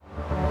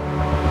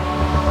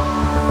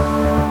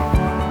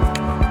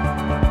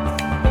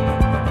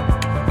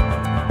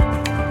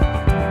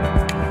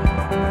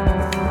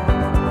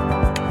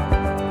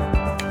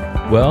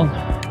Well,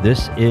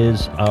 this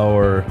is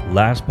our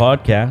last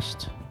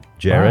podcast,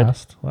 Jared.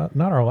 Last? Well,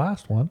 not our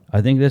last one.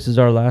 I think this is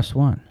our last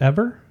one.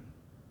 Ever?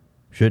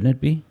 Shouldn't it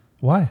be?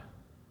 Why?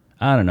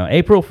 I don't know.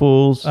 April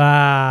Fools.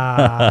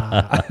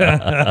 I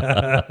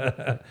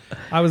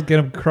was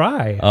going to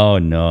cry. Oh,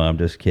 no, I'm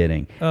just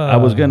kidding. I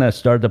was going to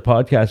start the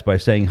podcast by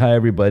saying, hi,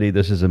 everybody.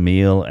 This is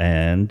Emil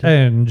and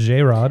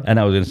J-Rod. And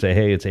I was going to say,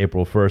 hey, it's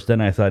April 1st.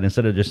 Then I thought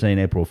instead of just saying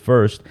April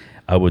 1st,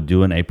 I would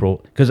do an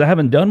April, because I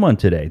haven't done one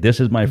today. This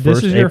is my first April.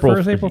 This is your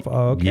first April?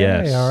 Okay,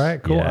 yes. All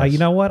right, cool. Yes. You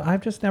know what?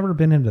 I've just never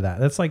been into that.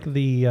 That's like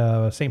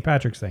the St.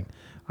 Patrick's thing.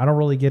 I don't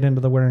really get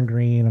into the wearing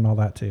green and all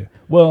that too.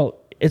 Well,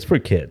 it's for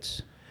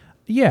kids.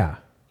 Yeah,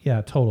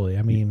 totally.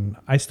 I mean,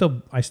 I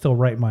still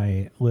write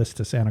my list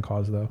to Santa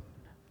Claus though.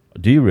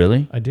 Do you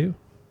really? I do.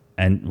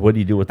 And what do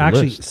you do with the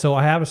list? So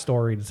I have a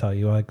story to tell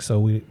you.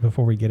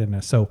 Before we get into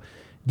this. So,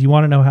 do you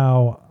want to know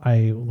how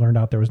I learned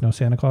out there was no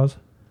Santa Claus?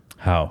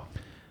 How?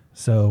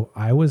 So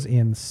I was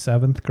in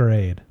 7th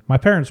grade. My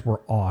parents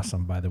were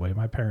awesome, by the way.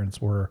 My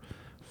parents were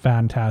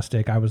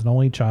fantastic. I was an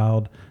only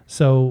child.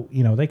 So,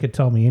 they could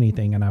tell me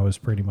anything and I was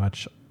pretty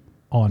much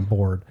on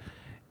board.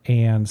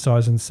 And so I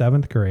was in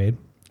 7th grade.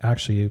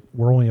 Actually,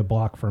 we're only a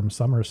block from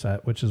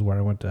Somerset, which is where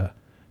I went to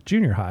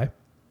junior high.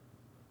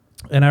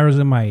 And I was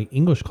in my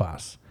English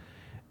class.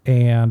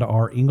 And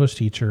our English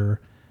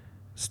teacher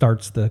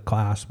starts the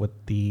class with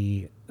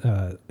she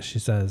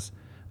says,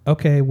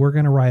 okay, we're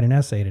going to write an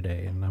essay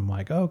today. And I'm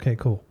like, oh, okay,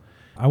 cool.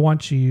 I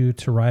want you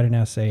to write an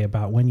essay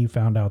about when you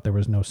found out there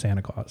was no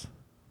Santa Claus.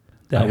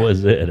 That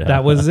was it.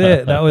 That was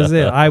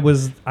it.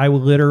 I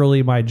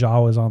literally, my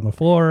jaw was on the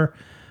floor.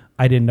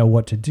 I didn't know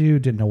what to do,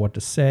 didn't know what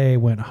to say,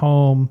 went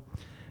home,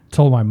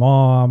 told my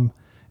mom,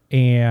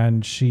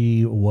 and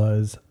she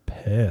was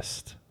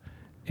pissed.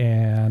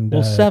 And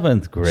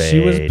 7th grade. She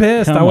was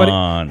pissed. Come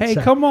on. Hey,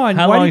 come on.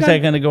 How long is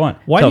that going to go on?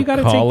 Why do you got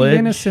to take college? the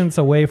innocence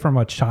away from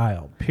a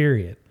child?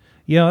 Period.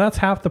 That's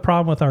half the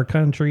problem with our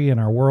country and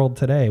our world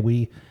today.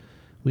 We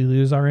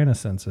lose our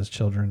innocence as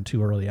children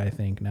too early, I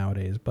think,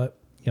 nowadays. But,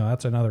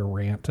 that's another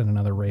rant and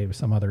another rave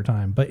some other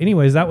time. But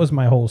anyways, that was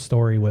my whole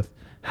story with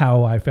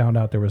how I found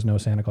out there was no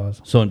Santa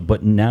Claus. So,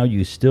 but now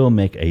you still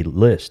make a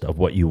list of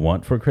what you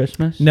want for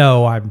Christmas?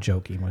 No, I'm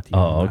joking with you.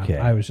 Oh, okay.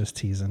 I was just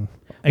teasing.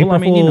 Well, April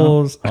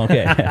Fools.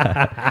 Okay.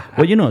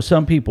 Well,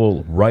 some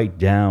people write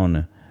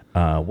down,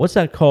 what's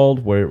that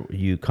called, where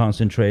you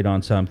concentrate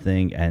on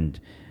something and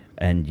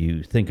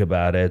you think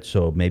about it.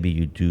 So maybe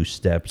you do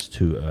steps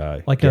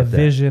to like a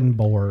vision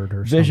board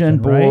or vision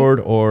something, board,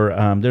 right?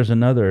 Or there's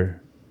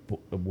another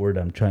word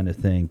I'm trying to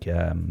think.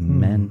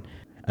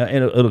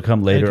 It'll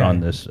come later on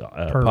this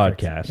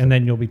podcast, and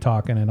then you'll be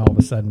talking, and all of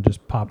a sudden,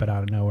 just pop it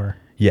out of nowhere.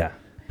 Yeah,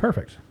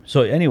 perfect.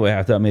 So anyway,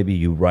 I thought maybe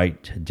you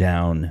write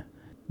down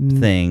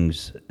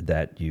things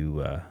that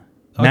you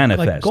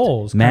manifest. Like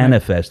goals.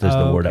 Manifest is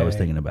the word I was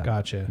thinking about.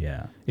 Gotcha.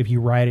 Yeah. If you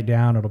write it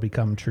down, it'll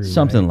become true.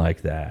 Something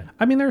like that.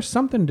 I mean, there's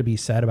something to be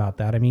said about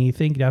that. I mean, you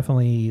think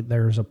definitely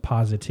there's a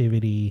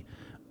positivity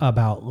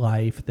about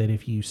life that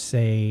if you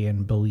say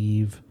and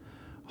believe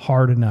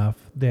hard enough,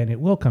 then it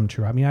will come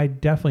true. I mean, I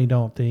definitely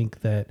don't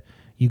think that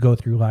you go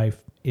through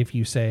life, if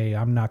you say,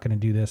 I'm not going to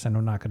do this and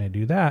I'm not going to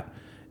do that,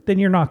 then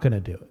you're not going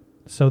to do it.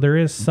 So there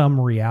is some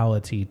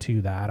reality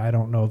to that. I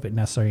don't know if it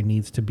necessarily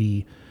needs to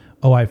be,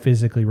 I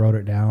physically wrote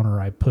it down,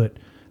 or I put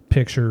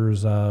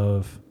pictures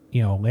of,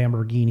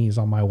 Lamborghinis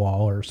on my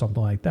wall or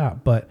something like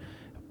that. But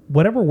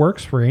whatever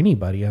works for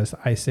anybody, as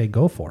I say,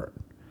 go for it.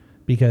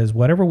 Because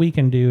whatever we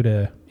can do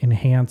to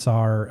enhance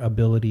our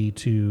ability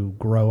to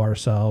grow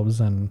ourselves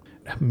and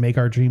make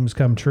our dreams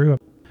come true.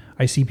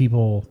 I see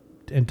people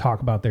and talk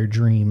about their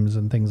dreams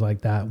and things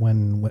like that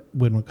when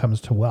it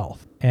comes to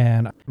wealth.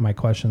 And my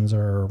questions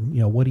are,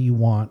 what do you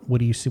want? What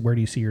do you see? Where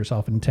do you see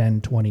yourself in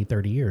 10, 20,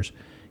 30 years?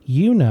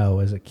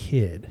 As a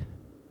kid,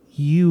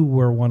 you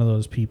were one of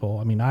those people.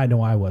 I mean, I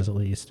know I was, at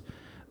least,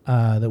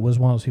 that was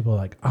one of those people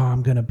like,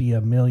 I'm going to be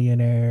a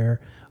millionaire.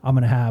 I'm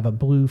going to have a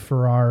blue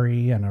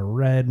Ferrari and a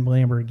red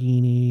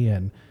Lamborghini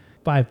and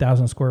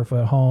 5,000 square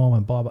foot home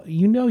and blah, blah.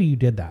 You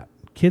did that.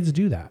 Kids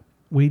do that.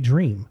 We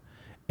dream.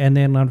 And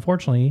then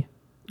unfortunately,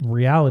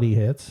 reality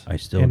hits. I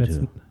still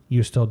do.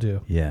 You still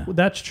do. Yeah. Well,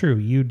 that's true.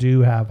 You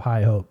do have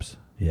high hopes.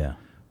 Yeah.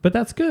 But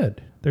that's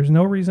good. There's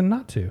no reason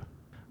not to.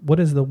 What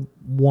is the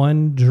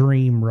one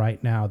dream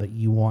right now that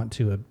you want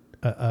to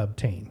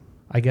obtain?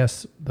 I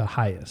guess the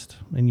highest,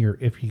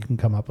 if you can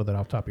come up with it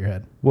off the top of your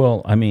head.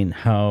 Well, I mean,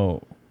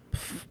 how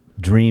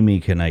dreamy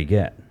can I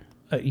get?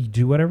 You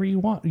do whatever you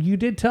want. You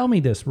did tell me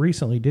this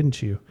recently,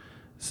 didn't you?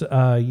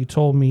 So, you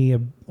told me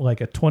like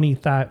a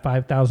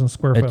 25,000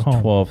 square foot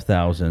home.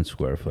 12,000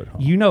 square foot home.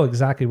 You know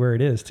exactly where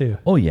it is too.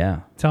 Oh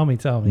yeah. Tell me.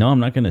 No,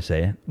 I'm not going to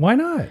say it. Why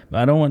not?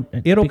 I don't want.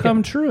 It'll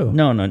come true.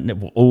 No.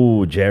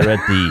 Oh, Jared,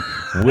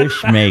 the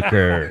wish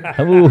maker.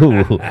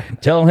 Ooh,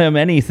 tell him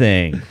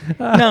anything.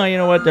 No, you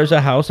know what? There's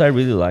a house I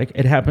really like.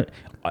 It happened.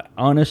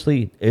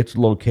 Honestly, its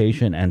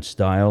location and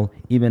style,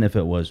 even if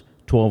it was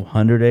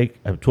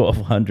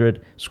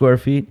 1,200 square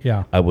feet,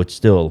 yeah, I would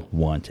still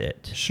want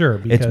it. Sure,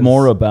 because it's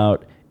more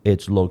about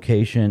its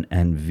location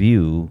and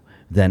view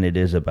than it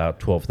is about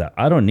 12,000.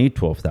 I don't need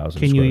 12,000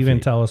 Can square you even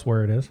feet. tell us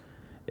where it is?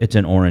 It's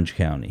in Orange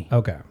County.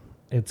 Okay.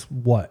 It's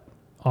what?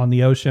 On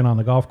the ocean, on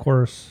the golf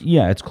course?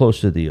 Yeah, it's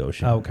close to the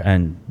ocean. Okay.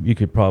 And you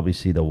could probably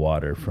see the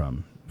water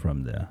from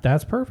the...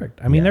 That's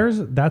perfect. I mean,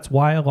 Yeah. that's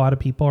why a lot of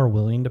people are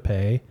willing to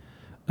pay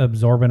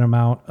absorbent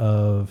amount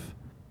of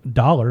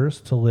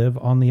dollars to live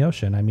on the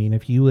ocean. I mean,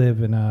 if you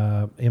live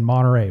in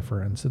Monterey,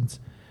 for instance,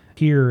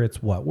 here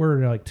it's what?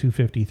 We're like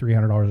 $250,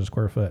 $300 a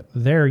square foot.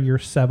 There you're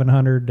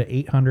 $700 to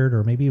 $800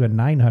 or maybe even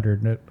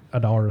 $900 a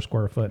dollar a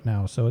square foot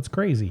now. So it's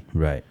crazy.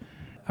 Right.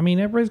 I mean,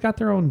 everybody's got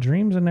their own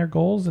dreams and their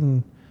goals,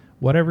 and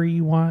whatever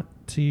you want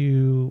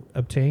to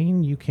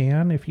obtain, you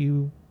can if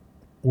you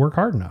work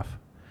hard enough.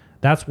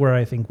 That's where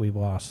I think we've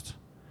lost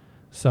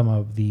some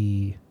of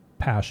the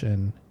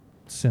passion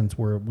since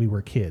we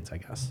were kids, I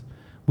guess.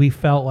 We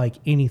felt like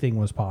anything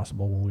was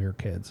possible when we were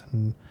kids.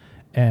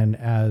 And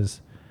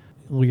as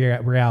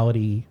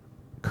reality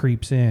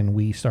creeps in,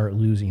 we start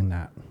losing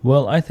that.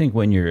 Well, I think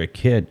when you're a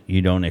kid,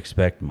 you don't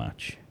expect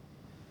much.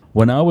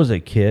 When I was a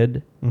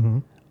kid,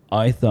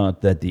 I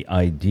thought that the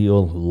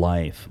ideal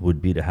life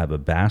would be to have a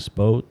bass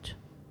boat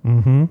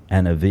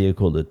and a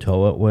vehicle to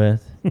tow it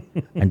with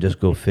and just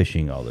go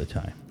fishing all the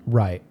time.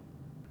 Right.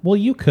 Well,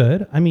 you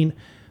could. I mean,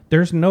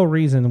 there's no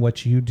reason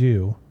what you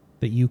do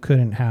that you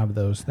couldn't have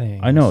those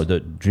things. I know the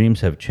dreams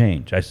have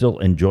changed. I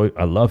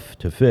love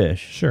to fish.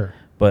 Sure.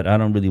 But I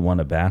don't really want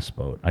a bass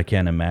boat. I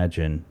can't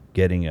imagine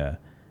getting a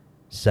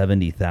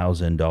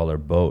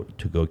 $70,000 boat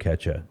to go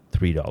catch a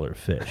 $3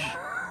 fish.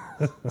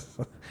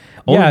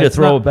 Only to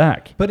throw it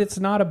back. But it's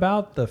not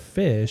about the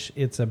fish.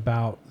 It's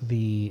about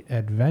the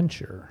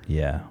adventure.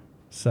 Yeah.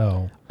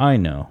 So I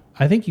know.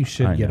 I think you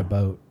should get a know.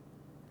 boat.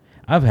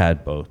 I've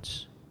had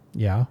boats.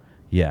 Yeah.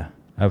 Yeah.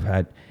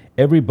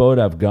 Every boat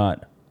I've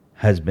got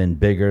has been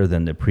bigger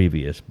than the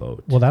previous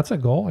boat. Well, that's a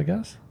goal, I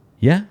guess.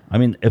 Yeah. I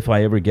mean, if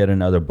I ever get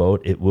another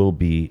boat, it will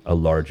be a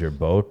larger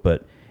boat,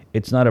 but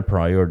it's not a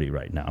priority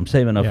right now. I'm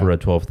saving up for a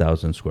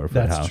 12,000 square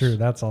foot house. That's true.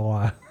 That's a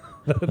lot.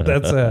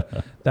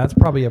 That's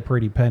probably a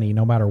pretty penny,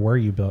 no matter where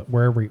you build,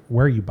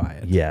 where you buy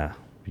it. Yeah,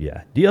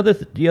 yeah.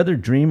 The other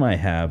dream I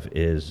have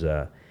is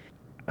I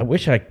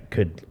wish I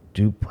could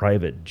do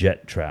private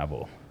jet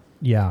travel.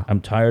 Yeah, I'm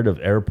tired of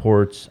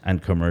airports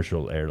and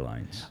commercial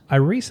airlines. I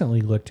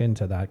recently looked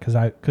into that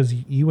because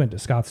you went to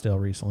Scottsdale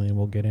recently, and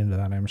we'll get into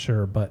that, I'm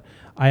sure. But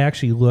I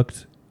actually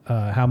looked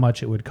how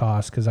much it would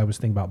cost because I was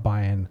thinking about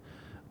buying.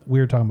 We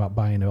were talking about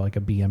buying like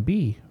a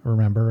B&B,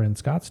 remember, in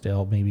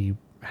Scottsdale, maybe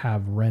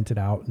have rented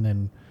out, and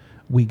then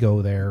we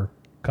go there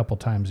a couple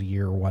times a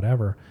year or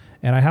whatever.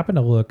 And I happened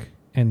to look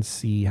and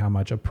see how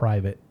much a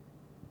private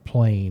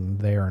plane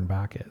there and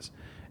back is.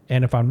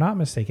 And if I'm not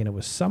mistaken, it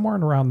was somewhere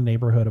in around the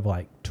neighborhood of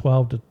like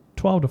 $1,200 to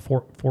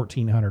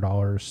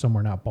 $1,400,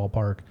 somewhere in that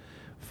ballpark,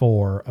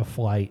 for a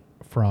flight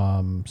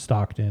from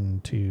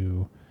Stockton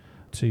to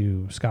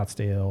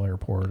Scottsdale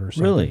Airport or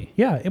something. Really?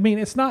 Yeah. I mean,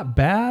 it's not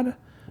bad.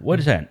 What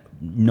is that?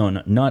 No,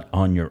 not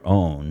on your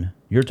own.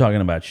 You're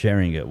talking about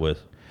sharing it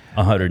with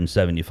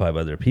 175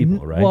 other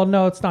people, right? Well,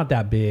 no, it's not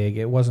that big.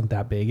 It wasn't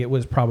that big. It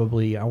was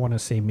probably, I want to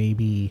say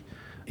maybe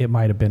it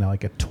might have been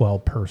like a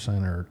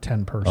 12-person or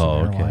 10-person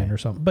airline or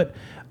something. But,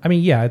 I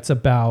mean, yeah, it's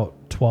about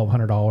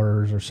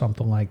 $1,200 or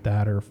something like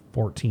that, or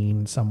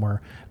 $1,400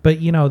 somewhere. But,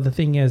 you know, the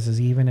thing is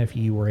even if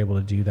you were able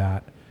to do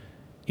that,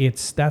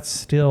 that's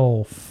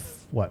still,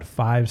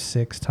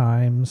 5-6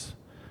 times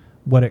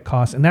what it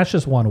costs. And that's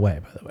just one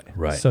way, by the way.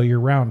 Right. So your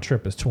round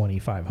trip is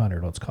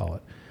 $2,500, let's call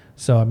it.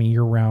 So, I mean,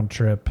 your round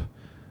trip...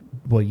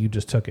 Well, you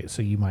just took it,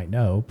 so you might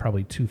know,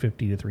 probably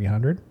 $250 to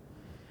 $300.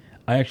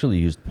 I actually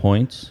used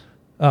points.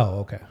 Oh,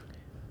 okay.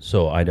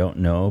 So I don't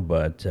know,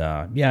 but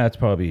yeah, it's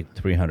probably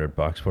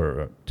 $300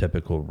 for a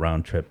typical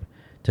round trip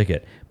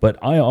ticket. But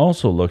I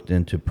also looked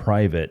into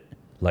private,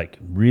 like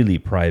really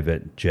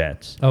private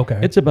jets. Okay.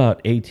 It's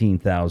about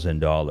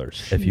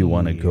 $18,000 if you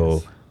want to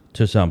go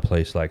to some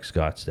place like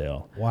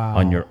Scottsdale. Wow.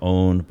 On your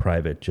own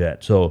private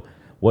jet. So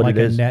what like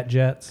it is, Net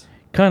Jets?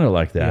 kind of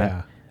like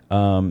that.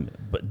 Yeah.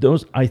 But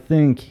those, I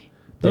think,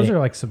 Those are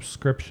like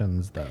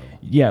subscriptions, though.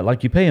 yeah,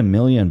 like you pay $1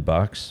 million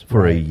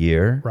for a Right.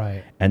 year,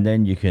 Right. and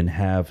then you can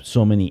have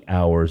so many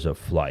hours of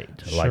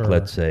flight, like Sure.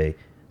 let's say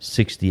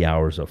 60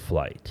 hours of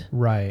flight.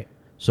 Right.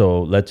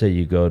 So let's say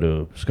you go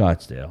to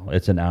Scottsdale,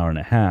 it's an hour and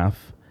a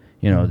half,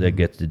 that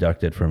gets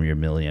deducted from your $1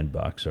 million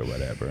or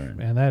whatever.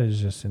 Man, that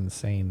is just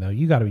insane, though.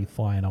 You got to be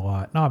flying a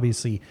lot. And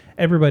obviously,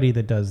 everybody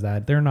that does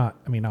that, they're not,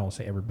 I mean, I won't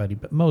say everybody,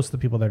 but most of the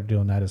people that are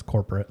doing that is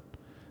corporate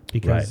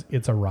because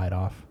it's a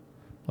write-off.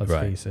 Let's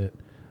face it.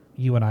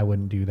 You and I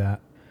wouldn't do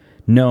that.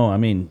 No, I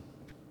mean,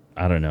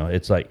 I don't know.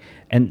 It's like,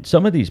 and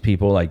some of these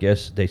people, I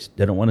guess, they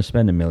don't want to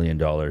spend $1 million.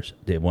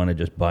 They want to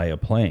just buy a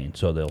plane,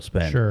 so they'll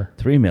spend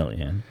 $3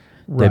 million.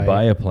 They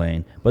buy a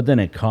plane, but then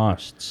it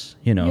costs,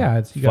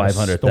 it's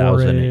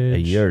 $500,000 a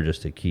year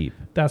just to keep.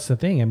 That's the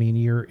thing. I mean,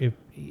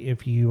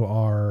 if you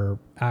are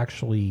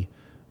actually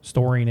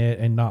storing it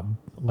and not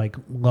like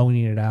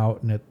loaning it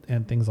out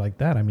and things like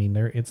that, I mean,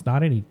 it's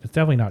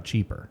definitely not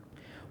cheaper.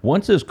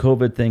 Once this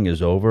COVID thing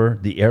is over,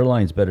 the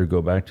airlines better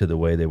go back to the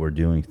way they were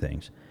doing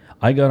things.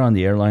 I got on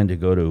the airline to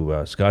go to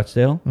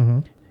Scottsdale. Mm-hmm.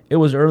 It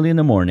was early in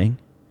the morning.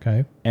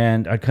 Okay.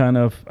 And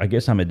I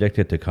guess I'm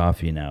addicted to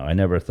coffee now. I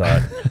never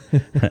thought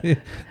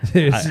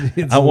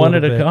It's I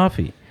wanted a bit,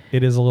 coffee.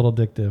 It is a little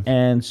addictive.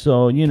 And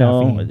so,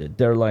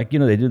 they're like,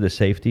 they do the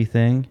safety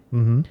thing.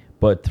 Mm-hmm.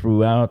 But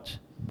throughout,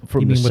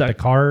 you mean with the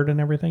card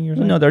and everything you're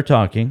saying? No, they're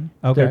talking.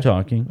 Okay. They're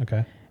talking.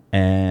 Okay.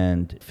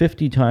 And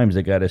 50 times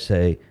they got to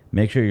say,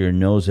 make sure your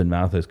nose and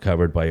mouth is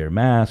covered by your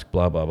mask,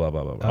 blah, blah, blah,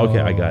 blah, blah. Okay,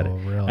 I got it.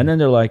 Really? And then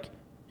they're like,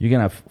 you're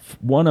going to have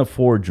one of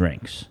 4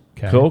 drinks.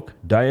 Okay. Coke,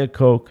 Diet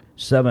Coke,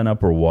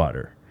 7-Up, or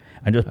water.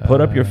 And just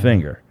put up your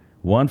finger.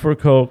 1 for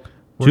Coke,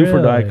 2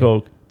 for Diet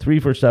Coke, 3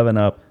 for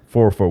 7-Up,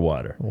 4 for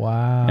water.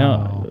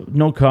 Wow.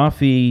 No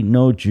coffee,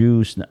 no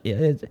juice.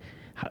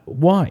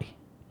 Why?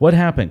 What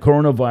happened?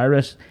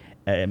 Coronavirus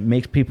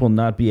makes people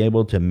not be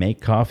able to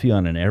make coffee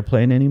on an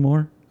airplane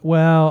anymore?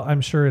 Well,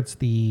 I'm sure it's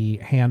the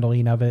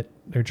handling of it.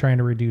 They're trying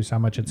to reduce how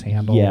much it's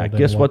handled. Yeah,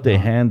 guess what they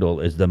handle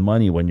is the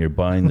money when you're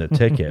buying the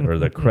ticket or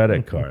the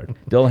credit card.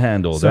 They'll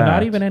handle that. So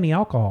not even any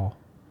alcohol?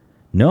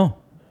 No.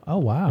 Oh,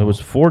 wow. It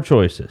was 4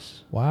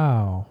 choices.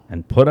 Wow.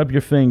 And put up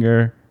your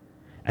finger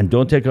and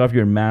don't take off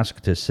your mask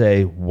to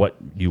say what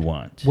you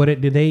want.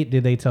 Did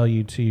they tell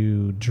you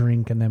to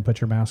drink and then put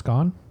your mask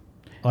on?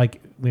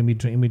 Like in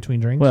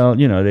between drinks? Well,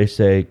 they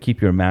say keep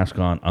your mask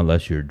on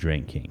unless you're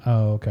drinking.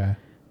 Oh, okay.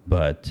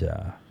 But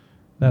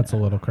that's a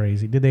little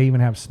crazy. Did they even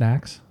have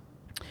snacks?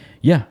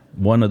 Yeah,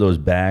 one of those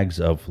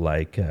bags of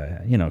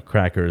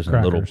crackers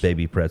and little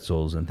baby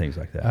pretzels and things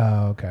like that.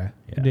 Oh, okay.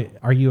 Yeah.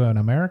 Are you an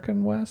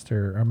American West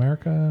or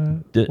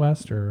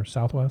West or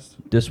Southwest?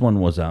 This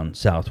one was on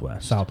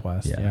Southwest.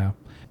 Southwest, yeah.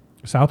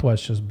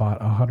 Southwest just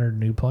bought 100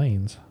 new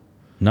planes.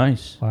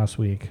 Nice. Last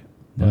week.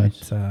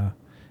 Nice. But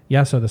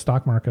so the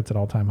stock market's at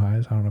all-time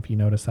highs. I don't know if you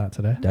noticed that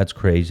today. That's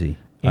crazy.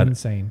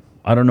 Insane.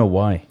 I don't know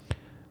why.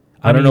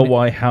 I don't know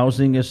why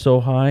housing is so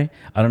high.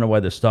 I don't know why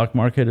the stock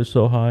market is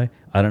so high.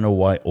 I don't know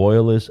why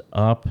oil is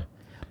up.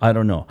 I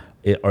don't know.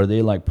 Are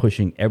they like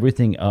pushing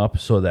everything up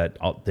so that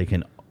they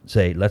can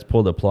say, let's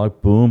pull the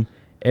plug, boom,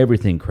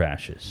 everything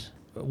crashes?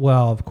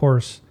 Well, of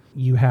course,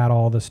 you had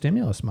all the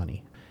stimulus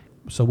money.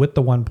 So with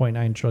the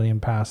 1.9 trillion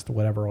passed,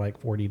 whatever,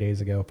 like 45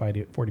 days ago,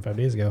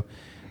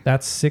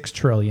 that's 6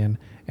 trillion.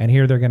 And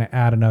here they're going to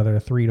add another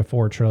 3 to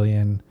 4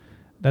 trillion.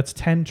 That's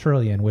 10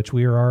 trillion, which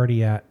we are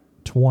already at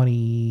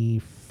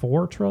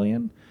 24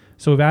 trillion.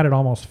 So we've added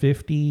almost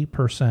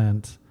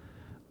 50%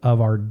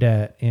 of our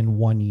debt in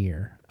 1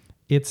 year.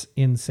 It's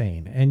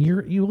insane. And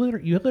you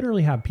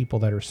literally have people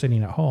that are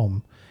sitting at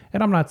home,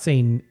 and I'm not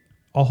saying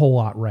a whole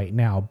lot right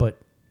now, but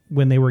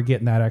when they were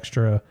getting that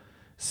extra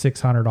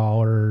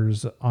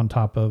 $600 on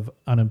top of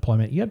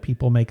unemployment, you had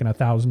people making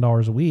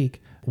 $1,000 a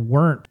week,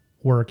 weren't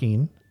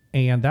working,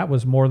 and that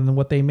was more than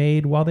what they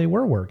made while they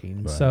were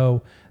working. Right.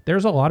 So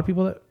there's a lot of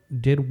people that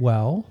did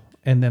well.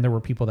 And then there were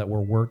people that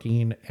were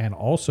working and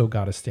also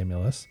got a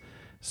stimulus.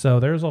 So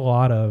there's a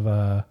lot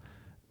of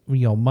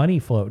money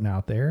floating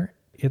out there.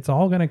 It's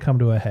all going to come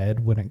to a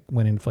head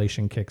when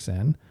inflation kicks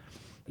in.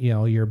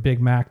 Your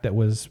Big Mac that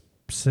was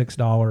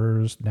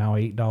 $6, now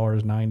 $8,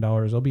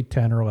 $9, it'll be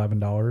 $10 or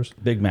 $11.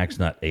 Big Mac's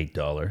not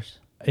 $8.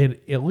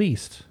 At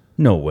least.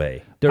 No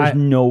way. There's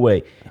no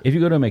way. If you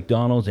go to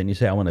McDonald's and you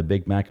say I want a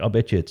Big Mac, I'll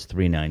bet you it's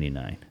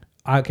 $3.99.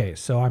 Okay,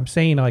 so I'm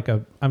saying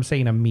a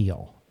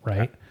meal.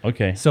 Right.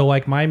 Okay. So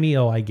like my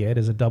meal I get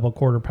is a double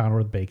quarter pounder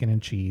with bacon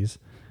and cheese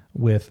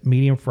with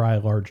medium fry,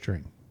 large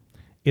drink.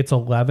 It's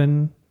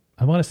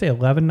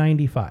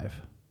 $11.95.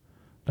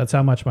 That's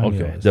how much my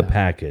meal is. The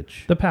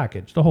package. The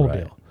package, the whole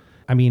deal.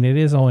 I mean, it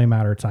is only a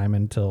matter of time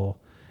until,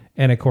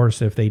 and of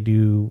course, if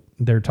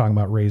they're talking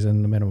about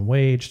raising the minimum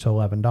wage to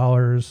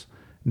 $11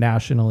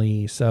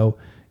 nationally. So,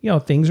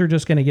 things are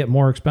just going to get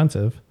more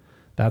expensive.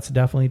 That's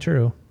definitely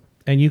true.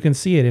 And you can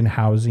see it in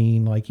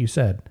housing, like you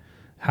said.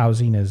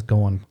 Housing is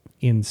going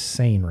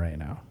insane right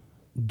now.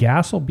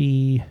 Gas I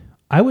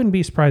wouldn't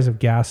be surprised if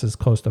gas is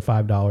close to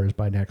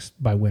 $5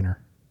 by winter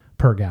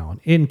per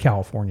gallon in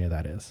California,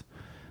 that is.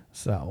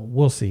 So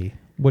we'll see.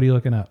 What are you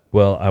looking up?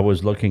 Well, I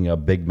was looking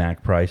up Big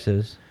Mac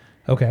prices.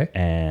 Okay.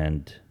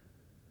 And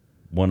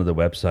one of the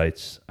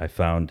websites I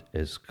found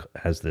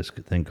has this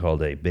thing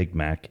called a Big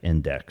Mac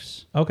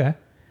Index. Okay.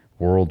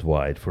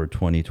 Worldwide for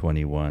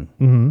 2021.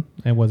 Mm-hmm.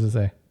 And what does it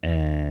say?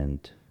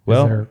 And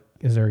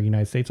is there a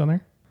United States on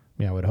there?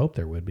 Yeah, I would hope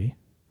there would be.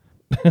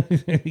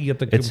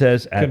 It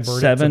says at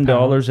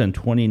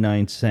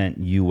 $7.29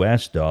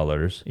 US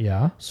dollars.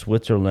 Yeah.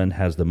 Switzerland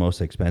has the most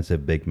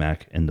expensive Big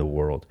Mac in the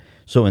world.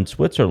 So in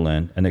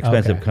Switzerland, an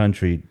expensive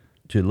country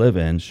to live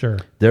in, sure,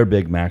 their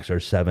Big Macs are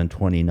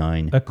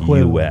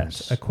 $7.29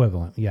 US.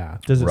 Equivalent, yeah.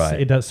 Does it? Right.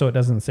 It does. So it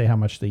doesn't say how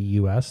much the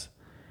US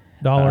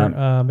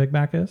dollar Big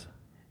Mac is.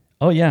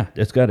 Oh yeah,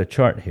 it's got a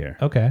chart here.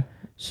 Okay.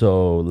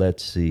 So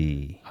let's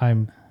see.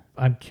 I'm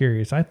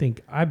curious. I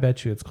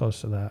bet you it's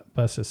close to that.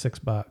 Plus it's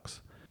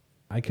 $6.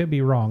 I could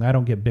be wrong. I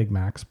don't get Big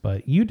Macs,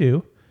 but you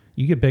do.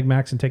 You get Big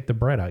Macs and take the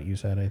bread out, you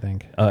said, I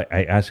think.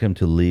 I asked him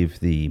to leave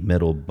the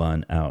middle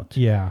bun out.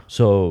 Yeah.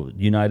 So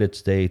United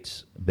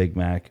States Big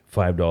Mac,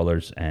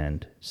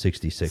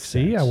 $5.66.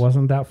 See, I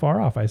wasn't that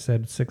far off. I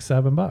said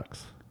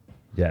 $6-7.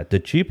 Yeah, the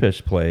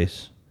cheapest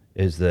place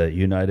is the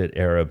United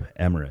Arab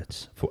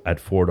Emirates at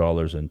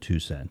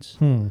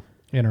 $4.02.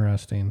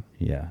 Interesting.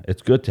 Yeah,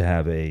 it's good to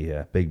have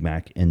a Big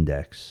Mac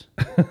index.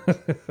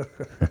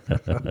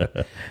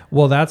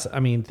 Well,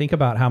 think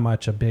about how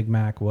much a Big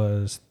Mac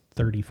was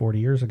 30, 40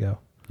 years ago.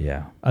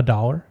 Yeah.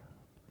 $1,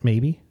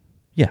 maybe.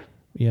 Yeah.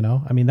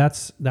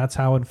 That's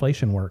how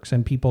inflation works.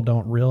 And people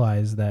don't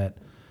realize that,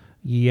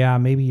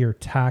 maybe your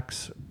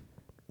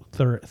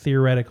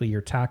theoretically,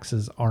 your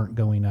taxes aren't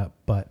going up,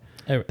 but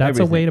that's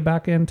a way to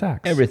back in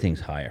tax.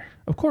 Everything's higher.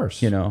 Of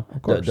course.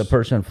 Of course. The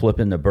person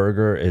flipping the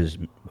burger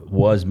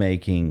was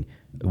making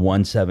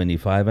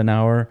 $1.75 an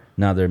hour.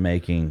 Now they're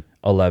making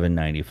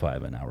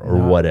 $11.95 an hour or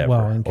whatever.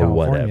 Well, in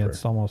California,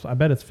 it's almost, I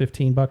bet it's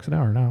 $15 an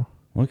hour now.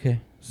 Okay.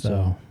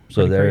 So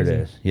there crazy. It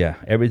is. Yeah.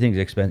 Everything's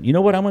expensive. You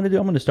know what I'm going to do?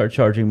 I'm going to start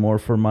charging more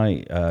for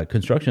my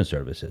construction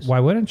services. Why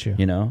wouldn't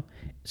you?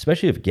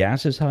 Especially if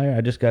gas is higher.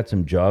 I just got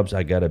some jobs.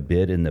 I got a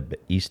bid in the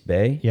East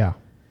Bay. Yeah.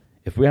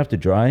 If we have to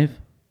drive,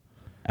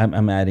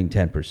 I'm adding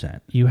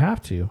 10%. You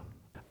have to.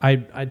 I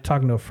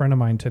talking to a friend of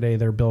mine today.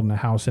 They're building a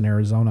house in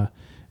Arizona,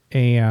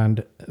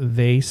 and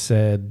they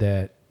said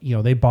that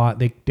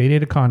they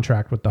did a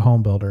contract with the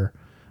home builder.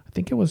 I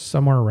think it was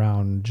somewhere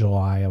around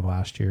July of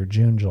last year,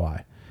 June,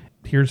 July.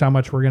 Here's how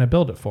much we're going to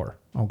build it for.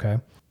 Okay,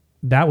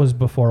 that was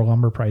before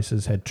lumber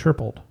prices had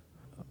tripled.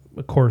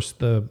 Of course,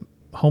 the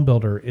home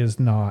builder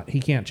he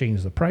can't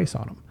change the price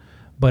on them.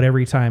 But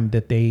every time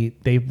that they've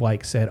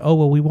said, oh,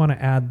 well, we want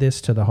to add this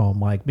to the home,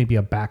 like maybe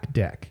a back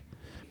deck.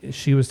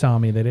 She was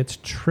telling me that it's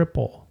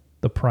triple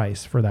the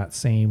price for that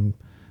same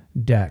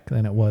deck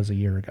than it was a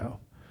year ago.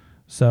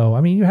 So,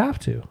 you have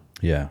to.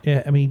 Yeah.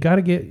 Yeah. You got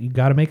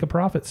to make a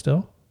profit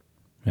still.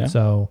 Yeah.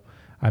 So,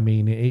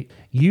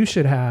 you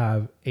should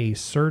have a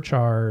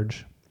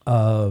surcharge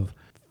of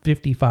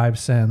 55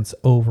 cents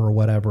over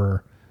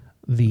whatever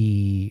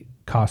the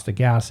cost of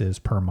gas is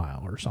per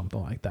mile or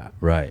something like that.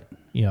 Right.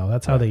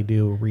 That's how they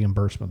do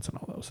reimbursements and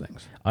all those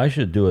things. I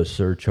should do a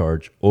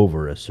surcharge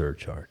over a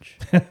surcharge.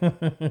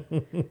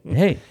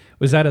 Hey,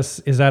 is that a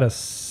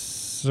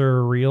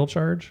surreal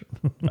charge?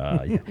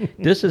 Yeah.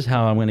 This is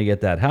how I'm going to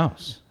get that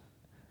house.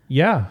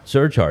 Yeah.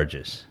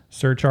 Surcharges.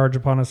 Surcharge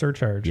upon a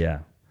surcharge. Yeah.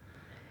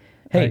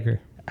 Hey,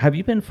 have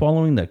you been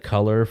following the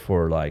color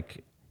for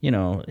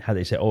how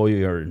they say, oh,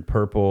 you're in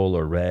purple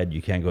or red,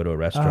 you can't go to a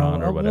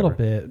restaurant or whatever? A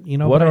little bit.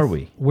 What are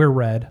we? We're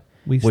red.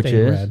 We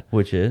stay red.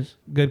 Which is?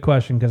 Good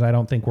question, because I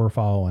don't think we're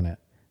following it.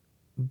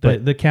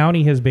 The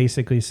county has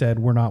basically said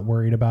we're not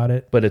worried about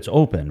it. But it's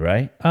open,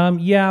 right?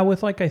 Yeah,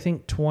 with I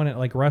think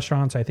 20,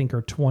 restaurants I think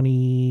are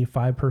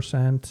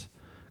 25%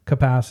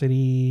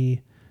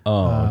 capacity.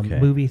 Oh, okay.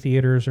 Movie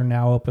theaters are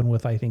now open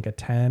with I think a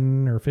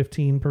 10 or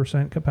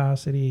 15%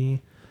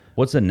 capacity.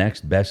 What's the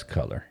next best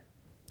color?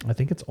 I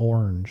think it's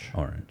orange.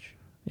 Orange.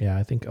 Yeah,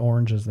 I think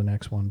orange is the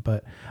next one.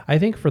 But I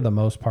think for the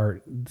most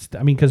part,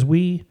 because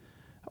we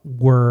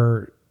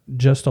were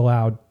just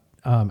allowed,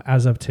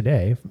 as of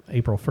today,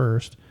 April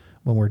 1st,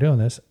 when we're doing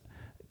this,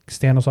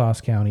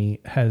 Stanislaus County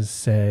has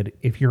said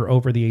if you're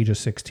over the age of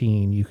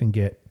 16, you can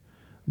get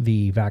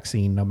the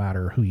vaccine no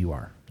matter who you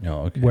are.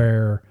 Oh, okay.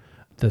 Where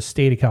the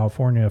state of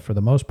California, for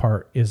the most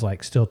part, is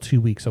still 2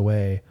 weeks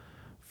away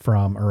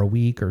from, or a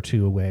week or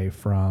two away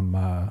from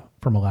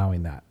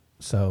allowing that.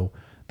 So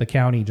the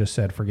county just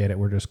said, forget it.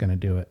 We're just going to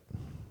do it.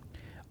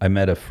 I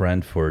met a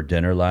friend for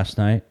dinner last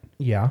night.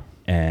 Yeah.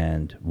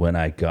 And when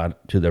I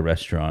got to the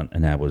restaurant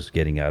and I was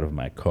getting out of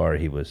my car,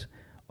 he was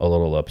a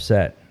little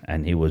upset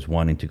and he was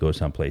wanting to go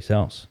someplace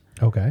else.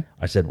 Okay.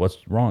 I said,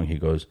 what's wrong? He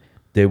goes,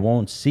 they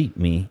won't seat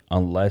me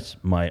unless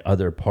my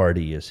other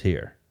party is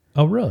here.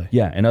 Oh, really?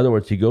 Yeah. In other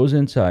words, he goes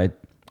inside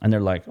and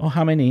they're like, oh,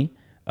 how many?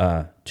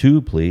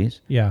 2,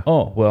 please. Yeah.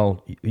 Oh,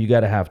 well, you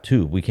got to have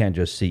 2. We can't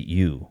just seat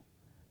you.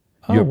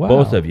 Oh, wow.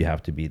 Both of you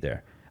have to be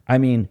there.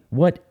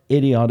 What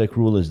idiotic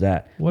rule is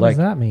that? What does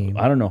that mean?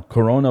 I don't know.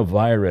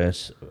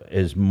 Coronavirus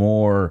is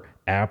more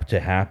apt to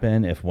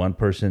happen if one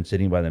person's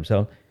sitting by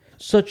themselves.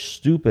 Such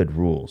stupid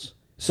rules.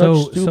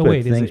 So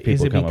wait, things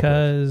is it come up with.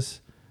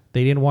 because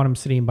they didn't want him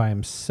sitting by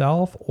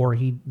himself, or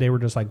they were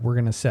just we're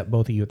going to set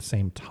both of you at the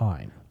same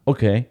time?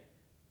 Okay.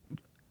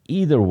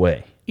 Either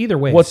way. it's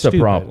What's the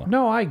stupid. problem?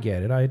 No, I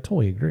get it. I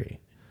totally agree.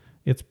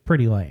 It's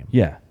pretty lame.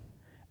 Yeah.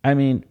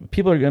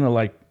 People are going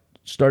to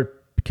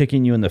start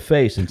kicking you in the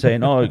face and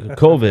saying, oh,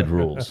 COVID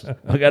rules.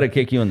 I got to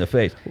kick you in the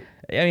face.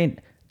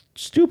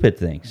 Stupid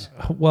things.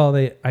 Well,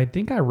 I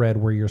think I read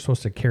where you're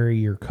supposed to carry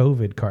your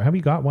COVID card. Have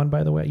you got one,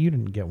 by the way? You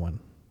didn't get one.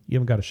 You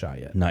haven't got a shot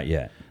yet. Not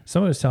yet.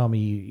 Someone was telling me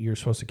you're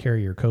supposed to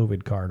carry your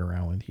COVID card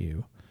around with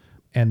you,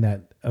 and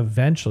that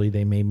eventually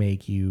they may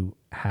make you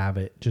have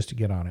it just to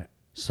get on it.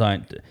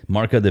 Signed.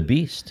 Mark of the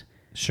Beast.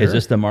 Sure. Is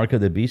this the Mark of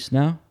the Beast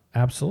now?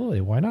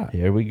 Absolutely. Why not?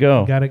 Here we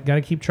go. Got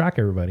to keep track of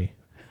everybody.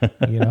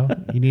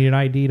 You need an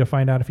ID to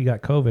find out if you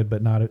got COVID,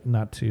 but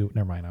not to.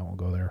 Never mind. I won't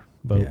go there.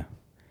 But yeah.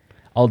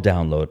 I'll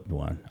download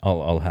one.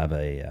 I'll have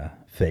a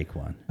fake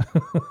one.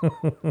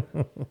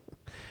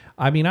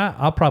 I mean,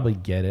 I'll probably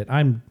get it.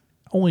 I'm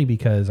only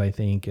because I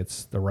think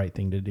it's the right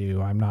thing to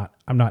do. I'm not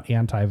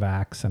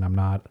anti-vax, and I'm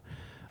not.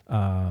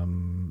 I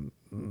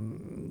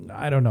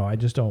don't know. I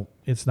just don't.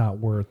 It's not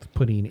worth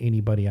putting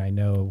anybody I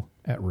know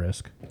at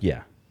risk.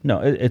 Yeah. No,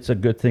 it's a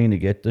good thing to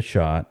get the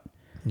shot.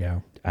 Yeah.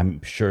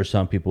 I'm sure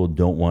some people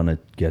don't want to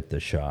get the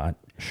shot.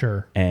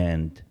 Sure.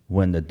 And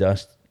when the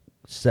dust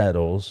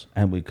settles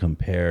and we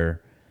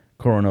compare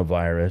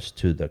coronavirus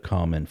to the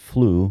common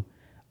flu,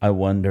 I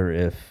wonder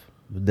if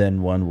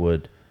then one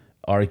would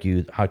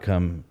argue, how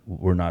come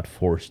we're not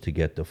forced to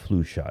get the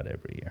flu shot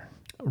every year?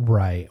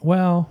 Right.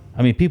 Well,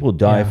 I mean, people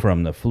die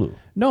from the flu.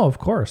 no, of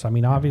course. I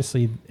mean,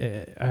 obviously,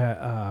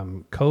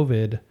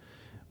 COVID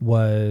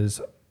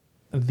was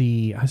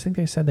I think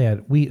they said they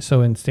had,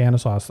 so in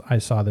Stanislaus, I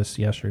saw this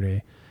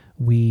yesterday.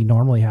 We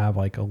normally have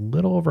like a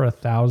little over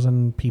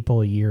 1,000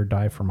 people a year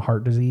die from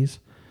heart disease.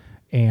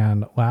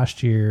 And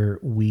last year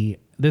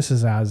this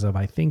is as of,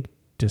 I think,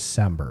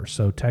 December.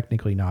 So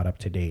technically not up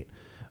to date,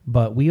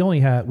 but we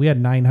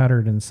had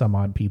 900 and some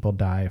odd people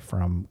die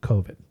from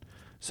COVID.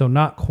 So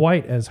not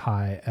quite as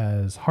high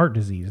as heart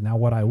disease. Now,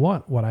 what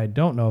I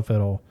don't know if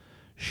it'll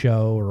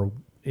show, or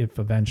if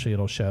eventually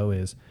it'll show,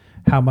 is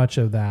how much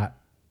of that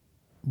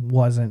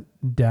wasn't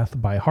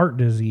death by heart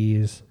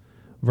disease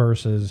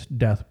versus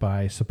death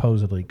by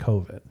supposedly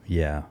COVID.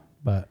 Yeah.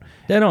 But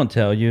they don't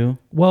tell you.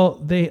 Well,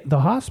 the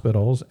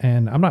hospitals,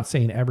 and I'm not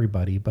saying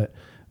everybody, but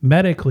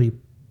medically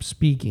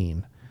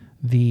speaking,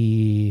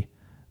 the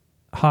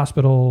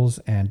hospitals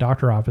and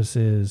doctor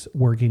offices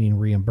were getting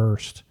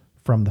reimbursed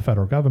from the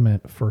federal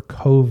government for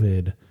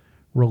COVID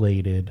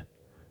related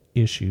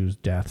issues,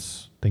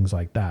 deaths, things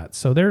like that.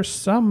 So there's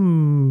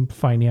some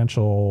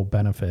financial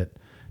benefit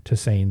to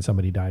saying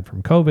somebody died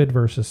from COVID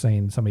versus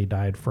saying somebody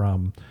died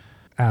from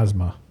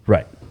asthma.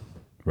 Right.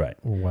 Or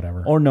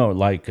whatever. Or no,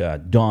 like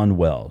Dawn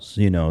Wells,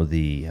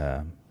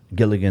 the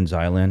Gilligan's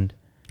Island.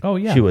 Oh,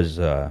 yeah. She was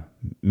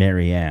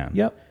Mary Ann.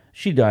 Yep.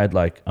 She died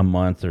like a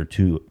month or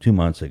two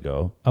months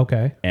ago.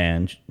 Okay.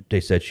 And they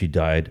said she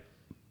died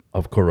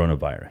of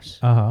coronavirus.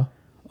 Uh-huh.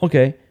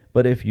 Okay.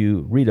 But if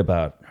you read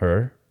about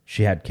her,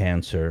 she had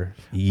cancer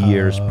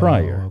years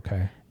prior.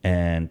 Okay.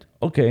 And,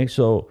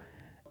 so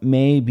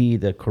maybe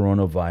the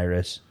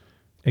coronavirus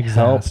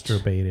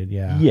Exacerbated,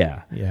 helped.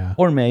 Yeah.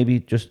 Or maybe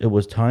just it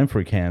was time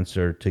for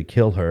cancer to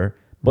kill her,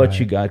 but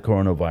she got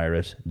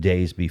coronavirus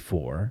days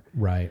before.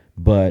 Right.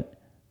 But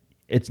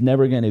it's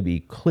never going to be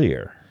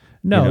clear.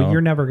 No,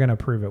 you're never going to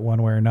prove it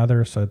one way or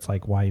another. So it's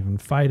like, why even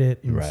fight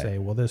it and Right. say,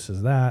 well, this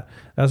is that.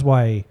 That's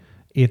why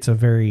it's a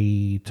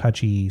very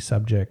touchy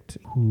subject,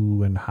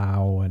 who and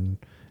how, and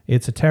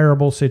it's a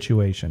terrible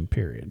situation,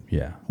 period.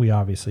 Yeah. We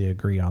obviously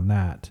agree on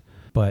that,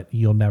 but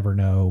you'll never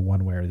know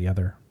one way or the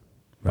other.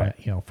 Right.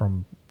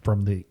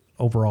 From the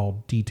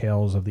overall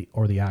details of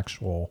the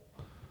actual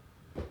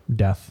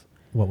death,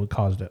 what would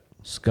caused it.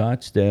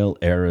 Scottsdale,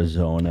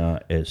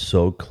 Arizona is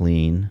so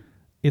clean.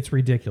 It's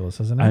ridiculous,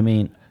 isn't it? I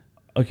mean,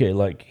 okay,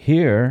 like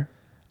here,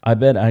 I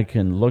bet I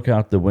can look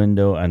out the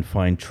window and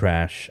find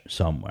trash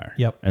somewhere.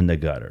 Yep. In the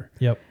gutter.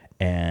 Yep.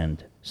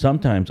 And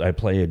sometimes I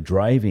play a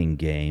driving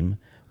game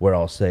where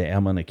I'll say,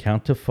 I'm going to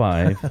count to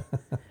 5.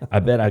 I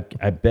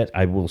bet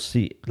I will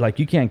see, like,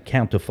 you can't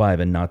count to 5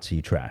 and not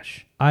see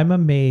trash. I'm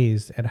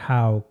amazed at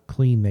how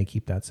clean they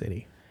keep that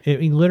city. I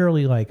mean,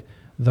 literally, like,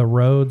 the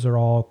roads are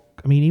all,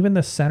 even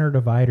the center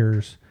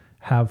dividers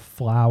have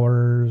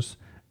flowers,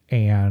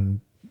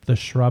 and the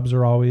shrubs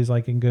are always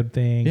like in good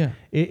thing. Yeah.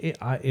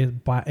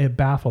 It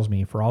baffles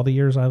me. For all the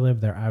years I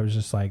lived there, I was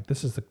just like,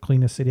 this is the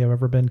cleanest city I've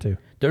ever been to.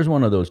 There's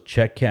one of those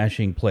check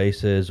cashing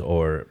places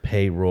or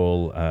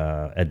payroll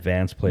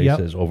advance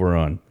places over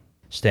on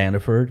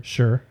Stanford.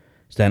 Sure.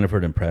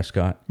 Stanford and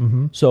Prescott.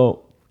 Mm-hmm.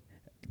 So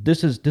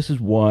this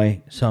is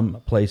why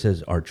some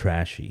places are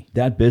trashy.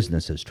 That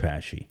business is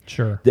trashy.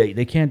 Sure.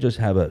 They can't just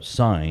have a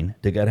sign.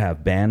 They got to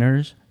have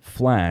banners,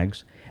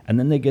 flags, and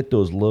then they get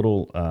those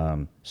little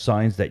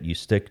signs that you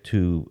stick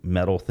to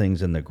metal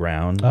things in the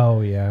ground.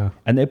 Oh, yeah.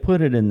 And they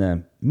put it in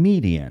the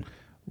median.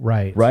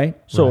 Right.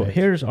 So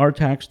here's our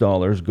tax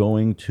dollars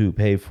going to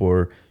pay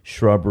for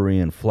shrubbery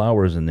and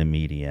flowers in the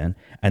median.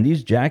 And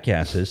these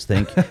jackasses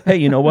think, hey,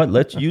 you know what?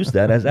 Let's use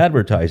that as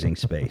advertising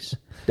space.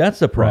 That's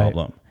the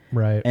problem.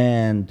 Right.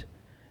 And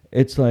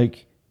it's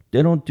like,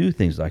 they don't do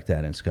things like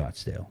that in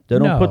Scottsdale. They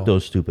don't put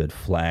those stupid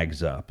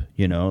flags up.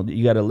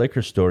 You got a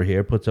liquor store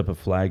here, puts up a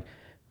flag,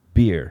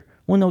 beer.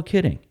 Well, no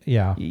kidding.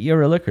 Yeah.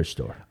 You're a liquor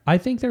store. I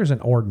think there's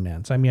an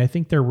ordinance. I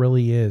think there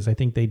really is. I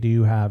think they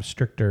do have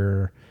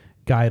stricter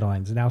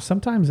guidelines. Now,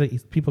 sometimes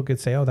people could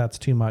say, oh, that's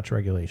too much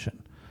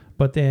regulation.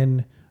 But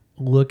then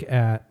look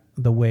at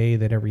the way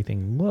that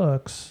everything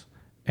looks,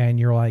 and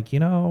you're like,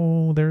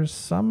 there's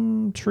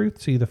some truth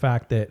to the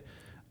fact that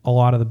a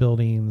lot of the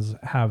buildings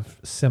have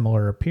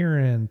similar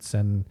appearance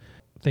and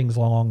things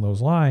along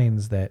those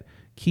lines that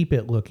keep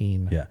it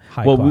looking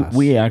high class.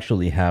 We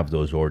actually have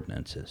those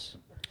ordinances.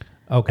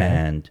 Okay.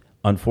 And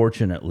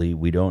unfortunately,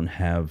 we don't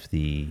have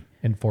the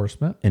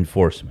Enforcement?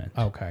 Enforcement.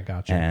 Okay,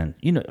 gotcha. And,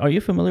 are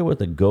you familiar with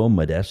the Go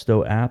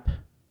Modesto app?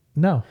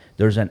 No.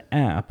 There's an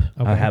app.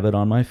 Okay. I have it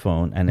on my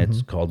phone, and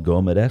it's called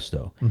Go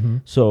Modesto.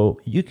 So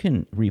you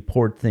can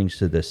report things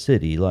to the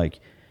city, like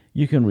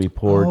you can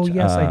report. Oh,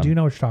 yes, I do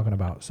know what you're talking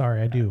about.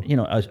 Sorry, I do.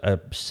 A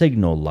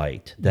signal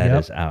light that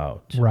is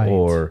out, Right.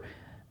 or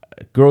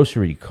a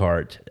grocery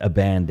cart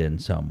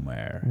abandoned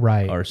somewhere,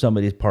 Right. or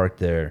somebody's parked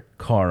their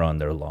car on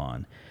their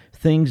lawn.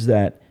 Things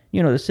that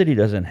the city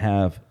doesn't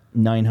have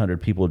 900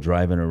 people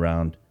driving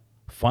around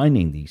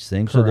finding these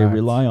things, so they Correct.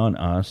 rely on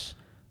us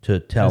to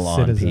tell As on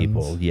citizens.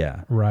 people.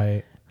 Yeah.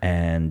 Right.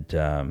 And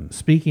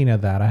Speaking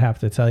of that, I have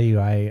to tell you,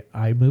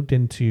 I moved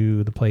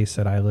into the place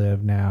that I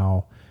live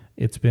now.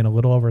 It's been a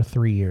little over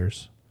 3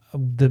 years.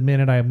 The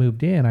minute I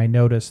moved in, I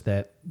noticed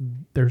that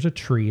there's a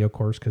tree, of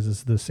course, because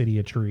it's the city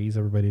of trees.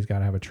 Everybody's got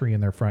to have a tree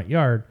in their front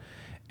yard.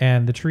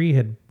 And the tree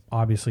had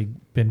obviously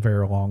been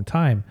very long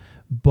time,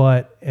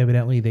 but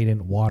evidently they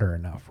didn't water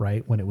enough,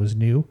 right, when it was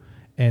new.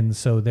 And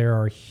so there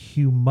are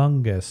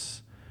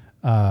humongous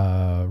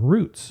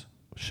roots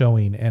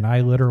showing, and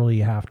I literally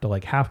have to,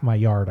 like, half my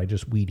yard I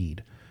just weed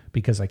eat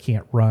because I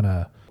can't run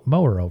a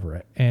mower over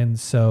it. And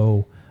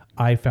so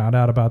I found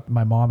out about,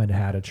 my mom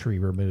had a tree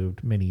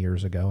removed many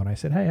years ago, and I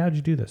said, hey, how'd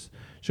you do this?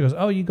 She goes,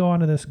 oh, you go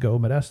onto this Go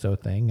Modesto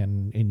thing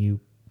and you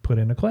put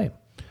in a claim.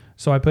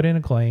 So I put in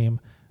a claim,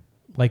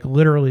 like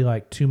literally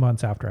like 2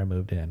 months after I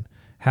moved in,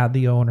 had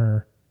the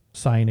owner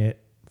sign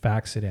it,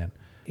 fax it in.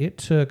 It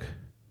took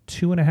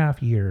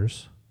 2.5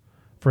 years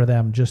for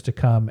them just to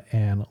come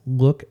and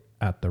look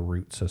at the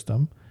root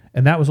system.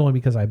 And that was only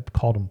because I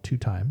called them 2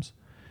 times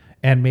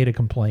and made a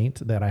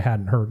complaint that I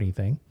hadn't heard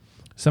anything.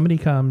 Somebody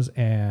comes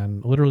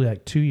and literally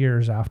like 2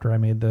 years after I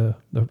made the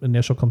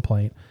initial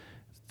complaint,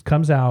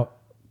 comes out,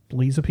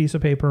 leaves a piece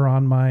of paper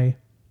on my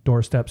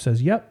doorstep,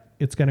 says, yep,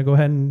 it's going to go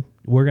ahead and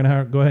we're going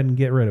to go ahead and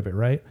get rid of it,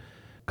 right?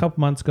 A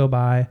couple months go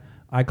by.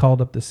 I called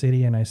up the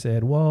city and I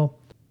said, well,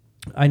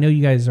 I know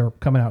you guys are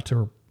coming out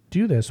to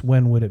do this.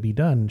 When would it be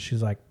done? And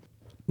she's like,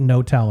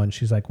 no telling.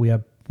 She's like, we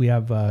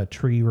have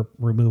tree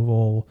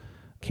removal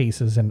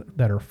cases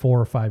that are 4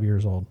 or 5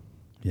 years old.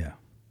 Yeah.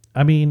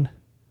 I mean,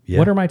 Yeah.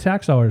 what are my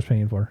tax dollars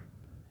paying for?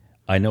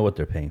 I know what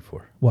they're paying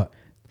for. What?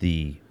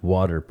 The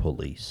water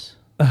police.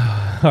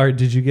 Or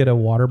did you get a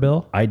water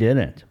bill? I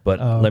didn't, but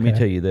Oh, let me okay.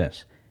 tell you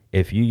this.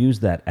 If you use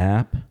that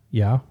app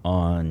Yeah.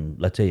 on,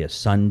 let's say, a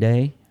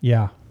Sunday,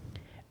 Yeah.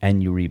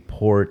 and you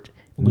report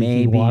Leaky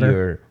maybe water?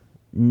 your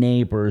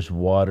neighbor's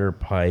water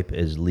pipe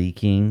is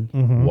leaking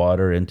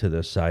water into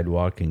the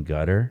sidewalk and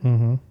gutter,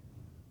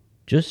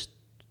 just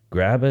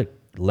grab a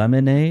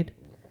lemonade,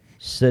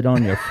 sit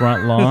on your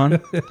front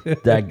lawn.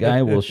 That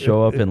guy will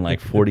show up in like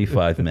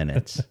 45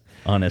 minutes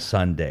on a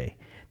Sunday.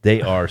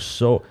 They are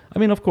so, I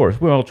mean, of course,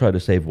 we all try to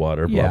save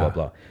water, blah, Yeah. blah,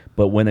 blah.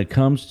 But when it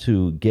comes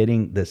to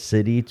getting the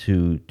city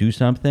to do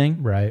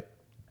something, Right.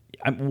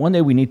 one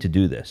day we need to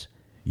do this.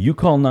 You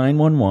call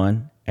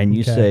 911 and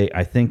you Okay. say,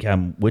 I think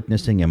I'm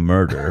witnessing a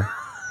murder.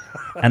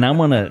 And I'm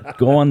going to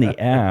go on the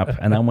app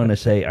and I'm going to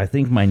say, I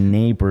think my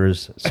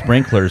neighbor's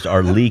sprinklers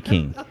are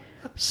leaking.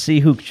 See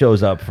who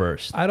shows up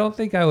first. I don't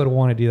think I would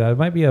want to do that. It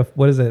might be a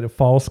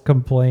false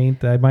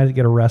complaint. I might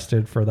get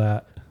arrested for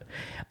that.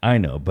 I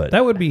know, but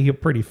That would be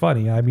pretty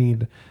funny. I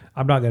mean,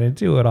 I'm not going to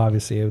do it,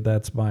 obviously, if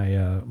that's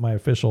my my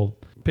official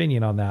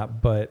opinion on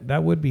that. But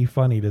that would be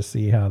funny to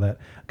see how that,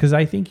 because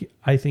I think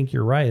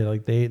you're right.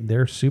 Like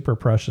they're super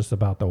precious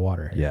about the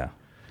water here. yeah,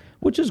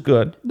 which is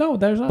good. No,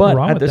 there's nothing But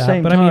wrong at with the that.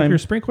 same But I mean, if time- your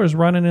sprinkler's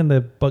running in the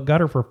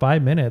gutter for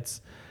 5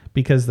 minutes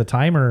because the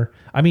timer,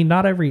 I mean,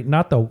 not every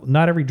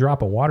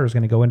drop of water is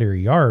going to go into your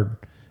yard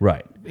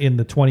Right. in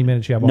the 20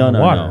 minutes you have No, on the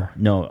no, water.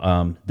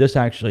 no.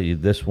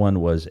 This one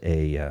was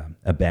a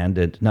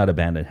not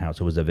abandoned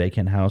house. It was a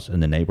vacant house in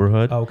the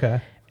neighborhood.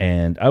 Okay.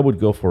 And I would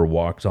go for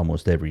walks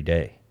almost every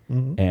day.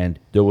 And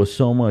there was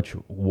so much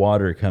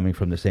water coming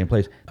from the same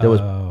place. There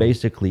was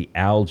basically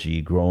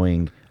algae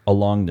growing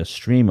along the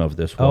stream of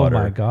this Oh, water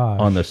my gosh.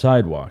 on the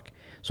sidewalk.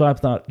 So I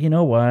thought, you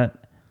know what?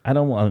 I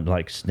don't want to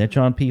like snitch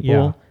on people,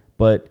 Yeah.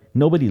 but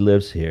nobody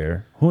lives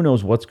here. Who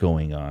knows what's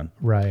going on?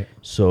 Right.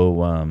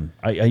 So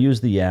I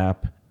used the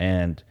app,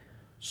 and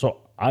so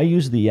I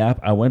used the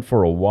app. I went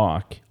for a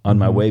walk. On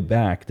my way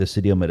back, the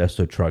City of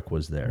Modesto truck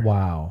was there.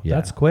 Wow. Yeah.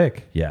 That's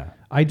quick. Yeah.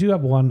 I do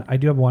have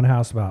one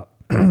house about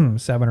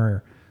 7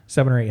 or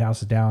 8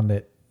 houses down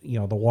that,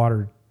 the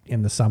water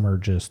in the summer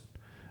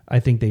I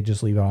think they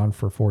just leave it on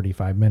for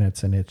 45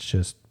 minutes and it's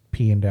just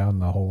peeing down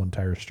the whole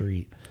entire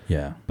street.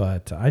 Yeah.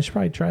 But I should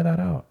probably try that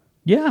out.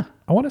 Yeah.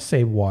 I want to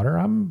save water.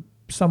 I'm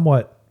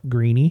somewhat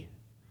greeny.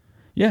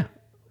 Yeah.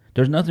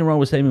 There's nothing wrong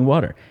with saving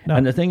water. No.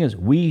 And the thing is,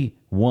 we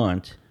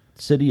want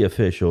city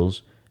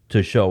officials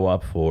to show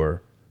up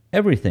for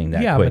everything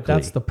that Yeah, quickly. but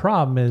that's the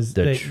problem is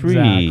the that-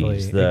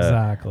 trees,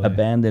 exactly.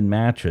 abandoned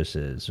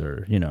mattresses,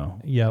 or,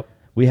 Yep.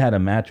 we had a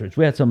mattress.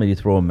 We had somebody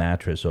throw a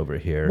mattress over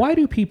here. Why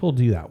do people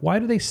do that? Why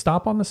do they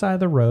stop on the side of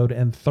the road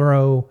and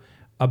throw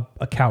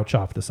a couch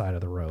off the side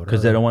of the road?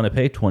 Because they don't want to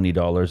pay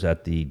 $20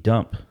 at the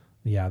dump.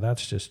 Yeah,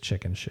 that's just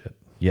chicken shit.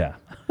 Yeah.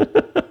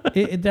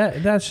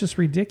 That's just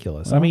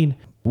ridiculous. I mean,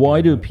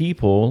 Why do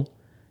people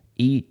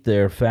eat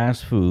their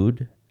fast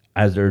food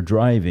as they're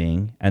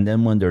driving, and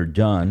then when they're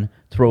done,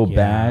 throw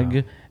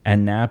bag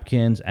and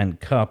napkins and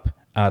cup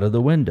out of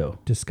the window?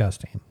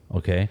 Disgusting.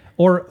 Okay.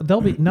 Or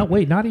they'll be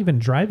not even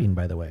driving,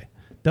 by the way.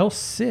 They'll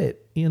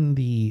sit in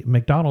the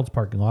McDonald's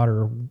parking lot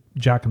or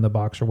Jack in the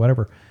Box or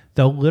whatever.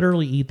 They'll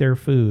literally eat their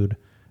food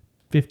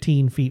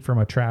 15 feet from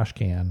a trash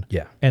can.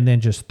 Yeah. And then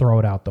just throw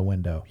it out the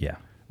window. Yeah.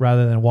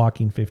 Rather than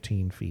walking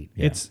 15 feet.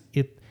 Yeah.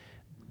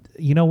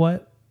 You know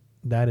what?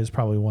 That is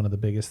probably one of the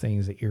biggest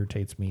things that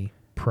irritates me.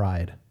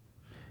 Pride.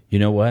 You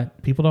know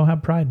what? People don't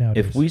have pride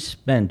nowadays. If we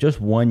spend just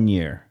 1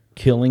 year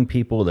killing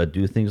people that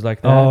do things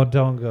like that, oh,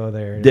 don't go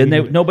there. then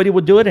nobody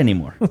would do it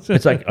anymore.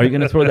 It's like, are you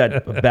going to throw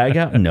that bag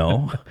out?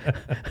 No.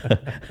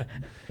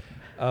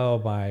 Oh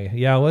my,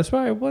 yeah. Let's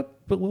try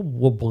what, but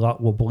we'll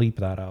bleep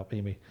that out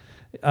maybe.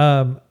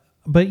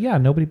 But yeah,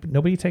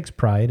 nobody takes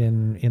pride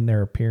in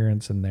their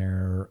appearance and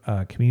their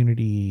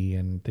community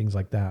and things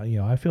like that. You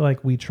know, I feel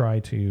like we try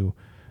to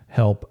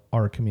help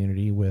our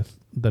community with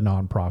the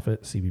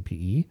nonprofit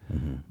CBPE,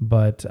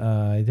 but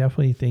I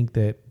definitely think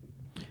that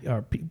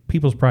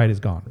people's pride is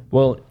gone.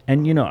 Well,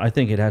 and you know, I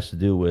think it has to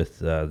do with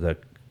the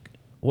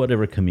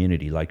whatever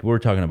community. Like we're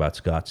talking about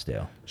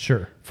Scottsdale.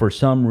 Sure. For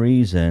some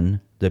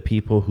reason, the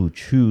people who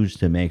choose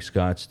to make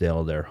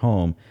Scottsdale their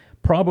home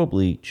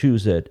probably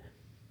choose it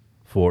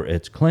for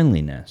its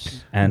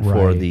cleanliness and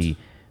for Right. the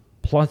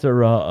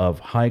plethora of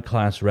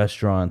high-class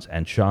restaurants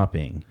and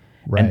shopping.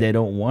 Right. And they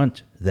don't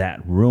want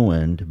that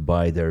ruined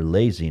by their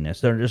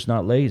laziness. They're just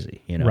not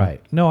lazy, you know?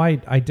 Right. No, I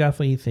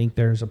definitely think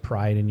there's a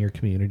pride in your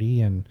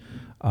community, and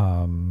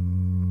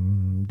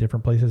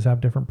different places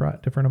have different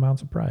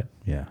amounts of pride.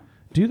 Yeah.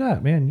 Do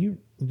that, man.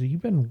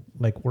 You've been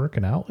like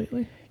working out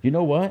lately? You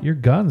know what? Your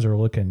guns are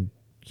looking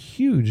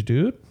huge,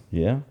 dude.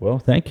 Yeah. Well,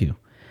 thank you.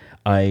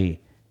 I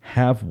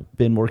have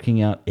been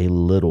working out a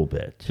little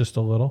bit. Just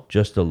a little.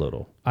 Just a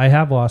little. I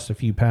have lost a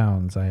few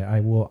pounds.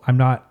 I'm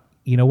not.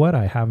 You know what?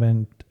 I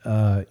haven't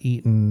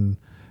eaten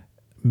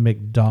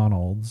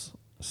McDonald's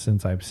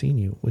since I've seen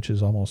you, which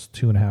is almost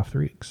 2.5,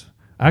 3 weeks.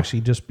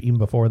 Actually, just even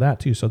before that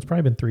too. So it's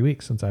probably been 3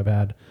 weeks since I've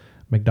had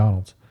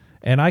McDonald's,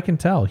 and I can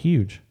tell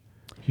huge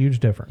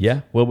difference.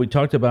 Yeah. Well, we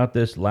talked about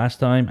this last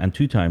time and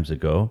 2 times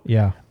ago.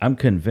 Yeah. I'm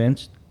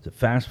convinced the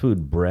fast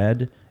food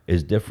bread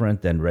is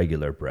different than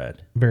regular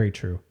bread. Very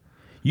true.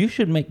 You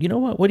should make. You know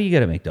what? What do you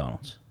get at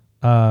McDonald's?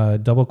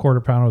 Double quarter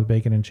pounder with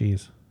bacon and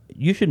cheese.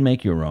 You should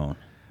make your own.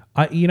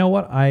 You know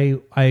what? I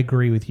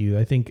agree with you.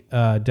 I think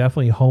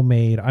definitely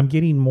homemade. I'm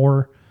getting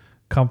more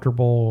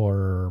comfortable,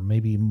 or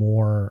maybe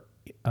more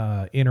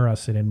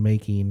interested in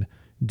making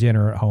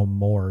dinner at home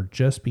more,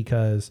 just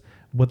because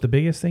what the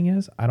biggest thing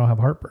is, I don't have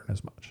heartburn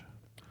as much.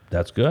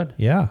 That's good.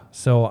 Yeah.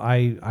 So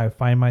I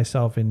find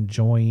myself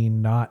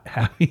enjoying not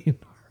having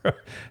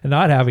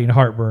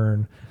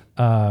heartburn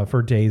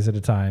for days at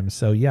a time.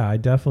 So yeah, I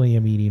definitely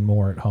am eating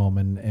more at home,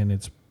 and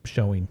it's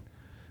showing.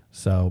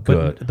 So,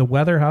 but Good. the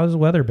weather, how's the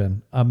weather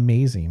been?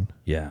 Amazing.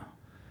 Yeah.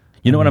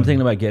 You know what I'm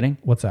thinking about getting?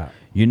 What's that?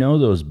 You know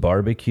those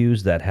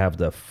barbecues that have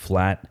the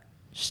flat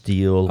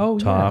steel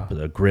top, yeah.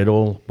 the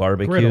griddle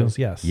barbecue? Griddles,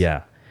 yes.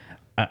 Yeah.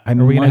 Are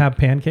we going to have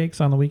pancakes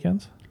on the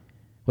weekends?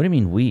 What do you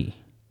mean we?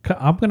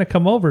 I'm going to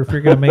come over if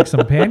you're going to make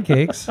some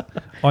pancakes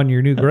on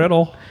your new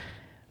griddle.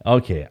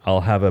 Okay,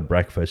 I'll have a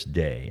breakfast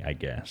day, I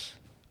guess.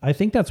 I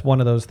think that's one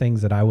of those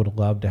things that I would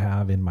love to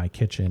have in my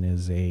kitchen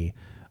is a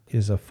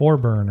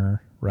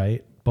 4-burner,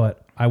 right?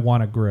 But I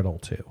want a griddle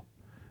too,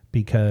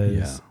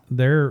 because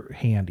they're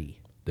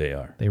handy. They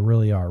are. They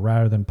really are,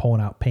 rather than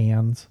pulling out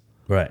pans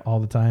Right. all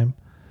the time.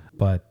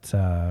 But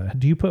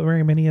do you put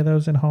very many of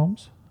those in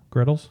homes?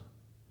 Griddles?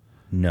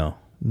 No.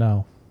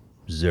 No.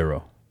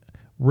 0.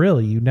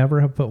 Really? You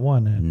never have put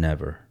one in?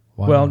 Never.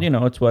 Wow. Well, you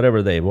know, it's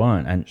whatever they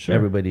want. And Sure.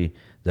 everybody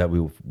that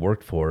we've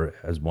worked for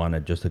has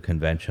wanted just a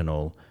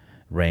conventional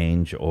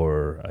range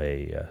or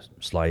a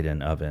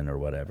slide-in oven or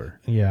whatever.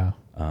 Yeah.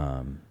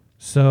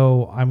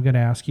 So I'm going to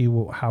ask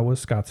you, how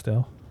was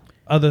Scottsdale?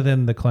 Other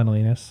than the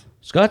cleanliness?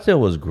 Scottsdale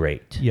was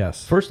great.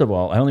 Yes. First of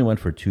all, I only went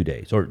for 2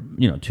 days, or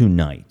 2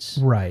 nights.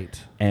 Right.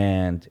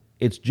 And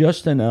it's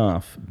just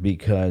enough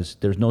because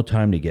there's no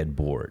time to get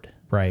bored.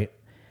 Right.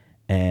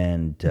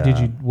 And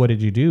What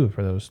did you do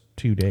for those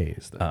 2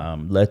 days?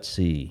 let's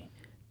see,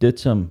 did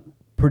some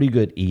pretty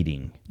good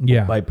eating.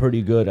 Yeah. By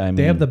pretty good, I mean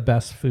They have the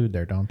best food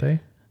there, don't they?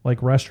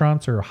 Like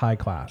restaurants are high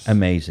class.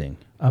 amazing.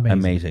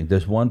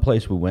 There's one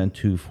place we went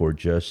to for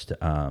just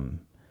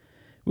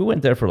we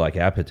went there for like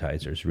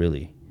appetizers,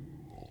 really,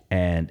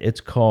 and it's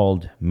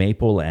called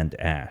Maple and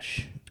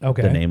Ash.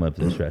 Okay. The name of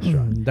this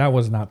restaurant. That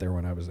was not there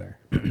when I was there.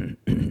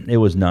 It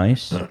was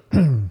nice.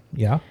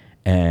 Yeah.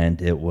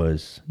 And it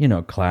was,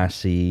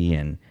 classy,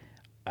 and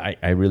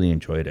I really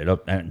enjoyed it.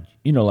 And,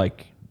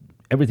 like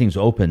everything's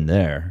open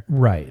there.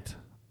 Right.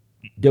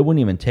 They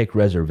wouldn't even take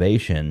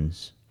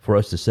reservations for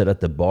us to sit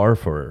at the bar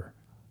for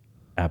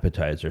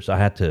appetizers. I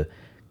had to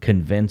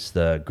convince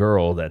the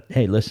girl that,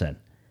 hey, listen,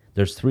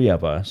 there's 3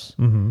 of us.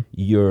 Mm-hmm.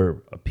 Your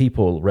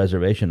people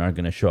reservation aren't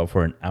going to show up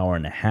for an hour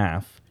and a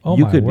half. Oh,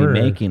 you my could word.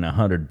 be making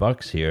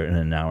 $100 here in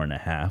an hour and a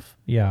half.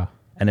 Yeah.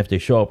 And if they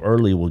show up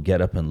early, we'll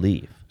get up and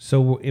leave.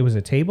 So it was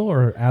a table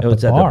or at It the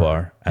was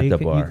bar? at the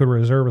bar. You could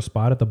reserve a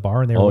spot at the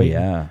bar, and they were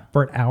waiting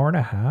for an hour and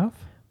a half.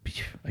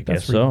 I That's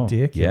guess so.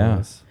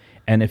 ridiculous.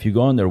 Yeah. And if you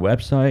go on their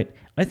website,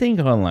 I think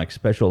on like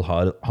special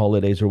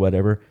holidays or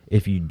whatever,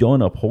 if you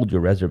don't uphold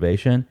your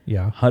reservation,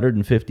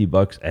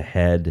 $150 a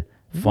head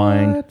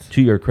fine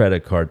to your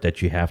credit card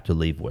that you have to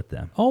leave with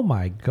them. Oh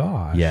my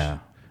gosh. Yeah.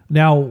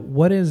 Now,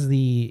 what is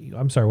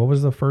I'm sorry, what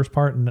was the first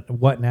part?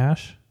 What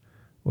Nash?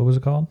 What was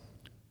it called?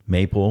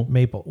 Maple.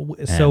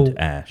 And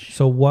ash.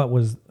 So what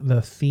was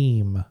the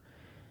theme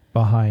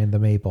behind the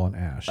maple and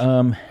ash?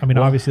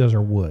 Obviously those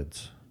are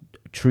woods.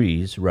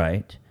 Trees,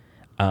 right.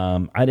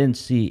 I didn't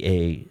see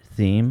a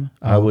theme.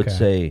 I would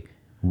say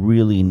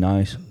really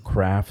nice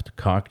craft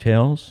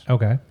cocktails.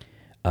 Okay.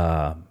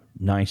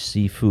 Nice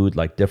seafood,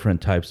 like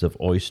different types of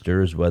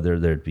oysters, whether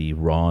they'd be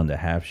raw in the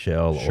half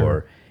shell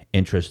or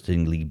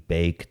interestingly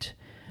baked.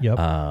 Yep.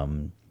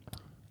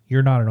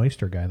 You're not an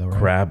oyster guy, though, right?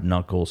 Crab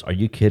knuckles. Are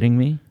you kidding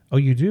me? Oh,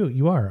 you do?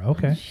 You are?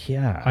 Okay.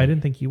 Yeah. I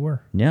didn't think you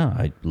were. Yeah,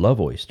 I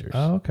love oysters.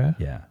 Oh, okay.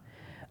 Yeah.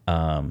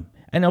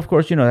 And of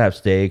course, they have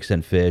steaks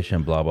and fish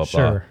and blah, blah,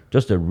 blah.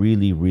 Just a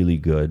really, really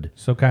good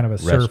So kind of a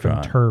surf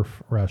and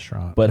turf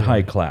restaurant. But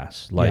high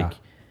class. Like,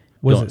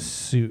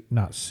 was it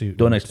not suit?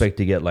 Don't expect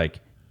to get like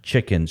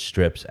chicken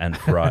strips and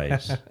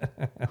fries.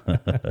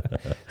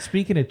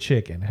 Speaking of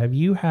chicken, have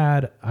you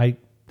had, I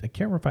can't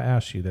remember if I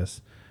asked you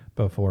this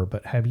before,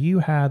 but have you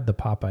had the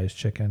Popeyes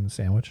chicken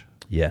sandwich?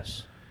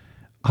 Yes.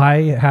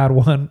 I had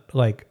one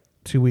like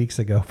 2 weeks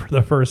ago for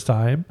the first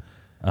time.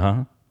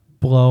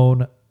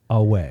 Blown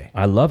away.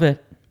 I love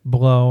it.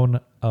 Blown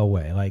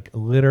away. Like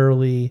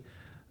literally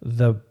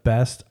the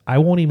best. I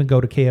won't even go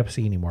to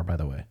KFC anymore, by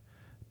the way.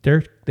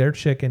 Their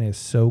chicken is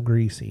so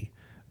greasy.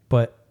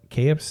 But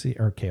Popeyes,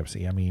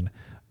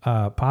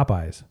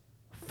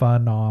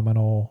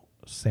 phenomenal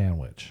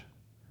sandwich.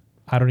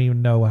 I don't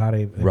even know how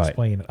to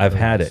explain it. I've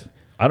had it.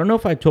 I don't know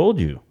if I told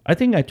you. I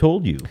think I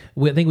told you.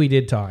 I think we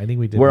did talk. I think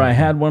we did. Where I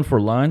had one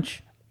for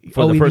lunch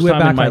for the first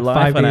time in my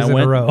life, and I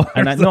went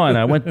and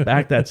I went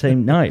back that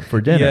same night for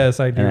dinner. Yes,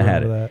 I do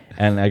remember that.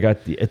 And I got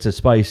it's a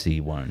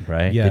spicy one,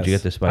 right? Yes. Did you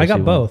get the spicy? I got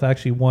one? both,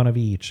 actually, one of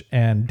each,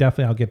 and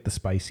definitely I'll get the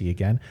spicy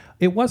again.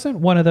 It wasn't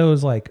one of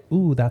those like,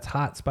 ooh, that's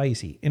hot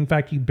spicy. In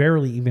fact, you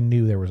barely even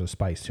knew there was a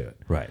spice to it.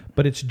 Right.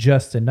 But it's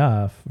just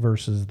enough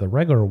versus the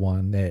regular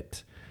one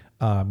that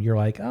you're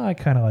like, oh, I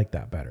kind of like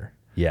that better.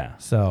 Yeah.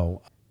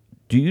 So,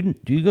 do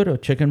you go to a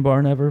chicken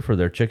bar ever for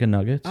their chicken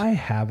nuggets? I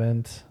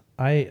haven't.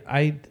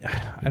 I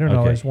don't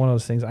know. It's one of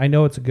those things. I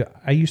know it's a good.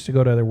 I used to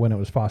go to there when it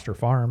was Foster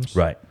Farms.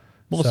 Right.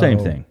 Well, same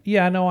thing.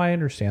 Yeah, no, I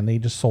understand. They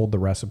just sold the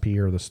recipe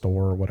or the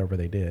store or whatever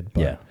they did.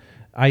 But yeah.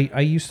 I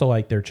used to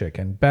like their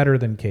chicken better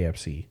than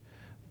KFC,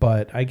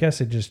 but I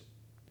guess it just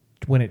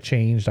when it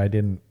changed, I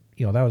didn't.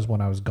 That was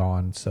when I was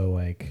gone. So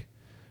like,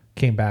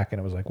 came back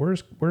and it was like,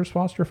 where's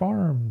Foster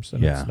Farms?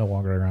 And it's no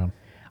longer around.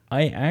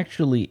 I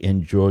actually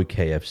enjoy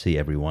KFC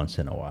every once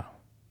in a while.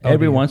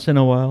 Every once in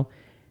a while,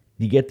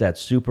 you get that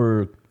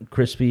super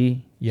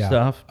crispy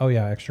stuff. Oh,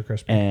 yeah, extra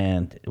crispy.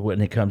 And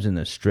when it comes in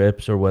the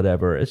strips or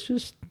whatever, it's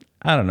just,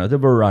 I don't know, the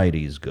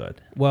variety is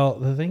good. Well,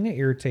 the thing that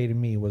irritated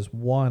me was,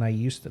 one, they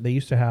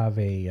used to have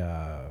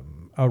a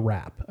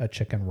wrap, a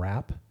chicken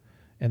wrap,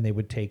 and they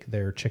would take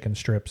their chicken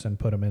strips and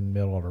put them in the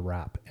middle of a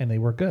wrap, and they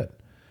were good.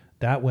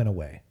 That went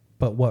away.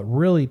 But what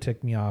really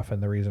ticked me off,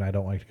 and the reason I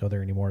don't like to go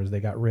there anymore, is they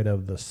got rid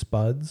of the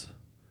spuds,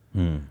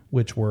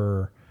 which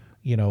were,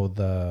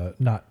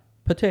 the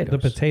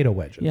potato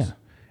wedges. Yeah.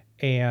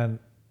 And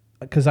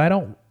because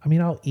I'll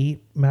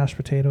eat mashed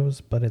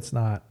potatoes, but it's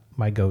not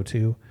my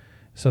go-to.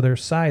 So their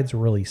sides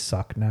really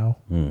suck now.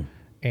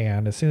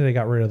 And as soon as they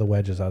got rid of the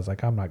wedges, I was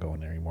like, I'm not going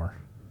there anymore.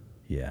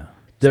 Yeah.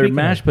 Their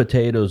mashed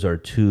potatoes are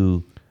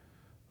too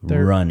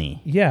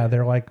runny. Yeah,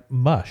 they're like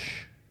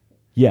mush.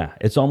 Yeah,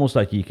 it's almost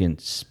like you can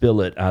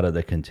spill it out of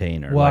the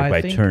container,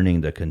 by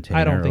turning the container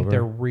I don't think over.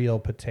 they're real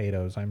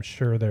potatoes. I'm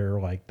sure they're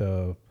like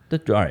the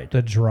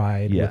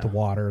dried with the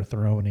water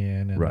thrown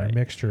in, and their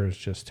mixture is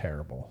just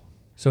terrible.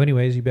 So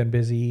anyways, you've been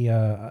busy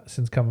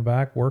since coming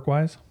back,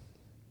 work-wise?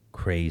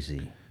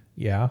 Crazy.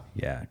 Yeah?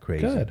 Yeah,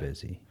 crazy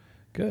busy.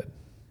 Good.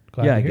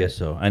 Glad I guess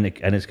so. And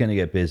it's going to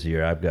get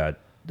busier. I've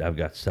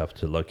got stuff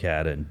to look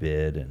at and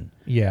bid. And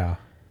yeah.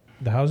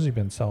 The houses you've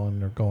been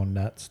selling are going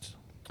nuts.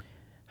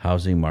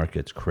 Housing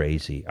market's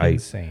crazy.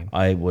 Insane.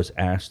 I was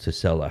asked to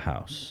sell a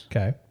house.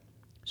 Okay.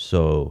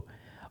 So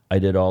I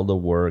did all the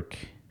work,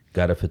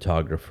 got a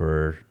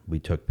photographer, we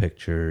took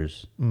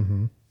pictures,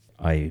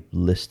 I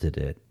listed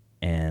it,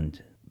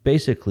 and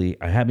basically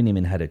I haven't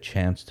even had a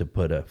chance to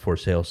put a for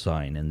sale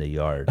sign in the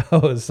yard.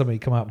 Oh, has somebody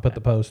come out and put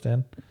the post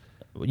in?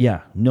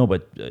 Yeah, no,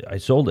 but I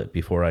sold it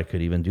before I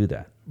could even do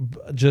that.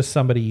 Just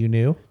somebody you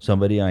knew?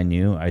 Somebody I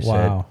knew. I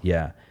said,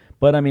 yeah.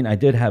 But I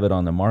did have it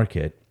on the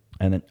market,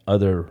 and then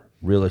other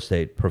real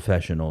estate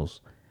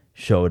professionals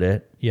showed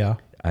it. Yeah.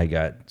 I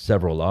got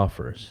several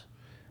offers.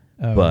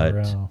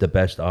 But the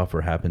best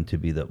offer happened to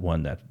be the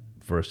one that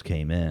first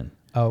came in.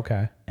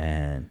 Okay.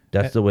 And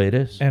that's the way it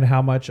is. And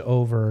how much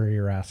over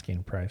your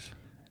asking price?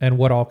 And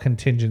what all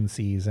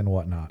contingencies and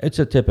whatnot. It's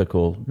a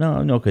typical,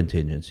 no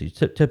contingencies.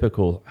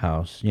 Typical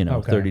house,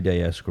 Okay.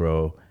 30-day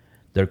escrow.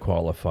 They're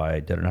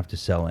qualified. They don't have to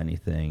sell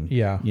anything.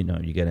 Yeah. You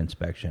get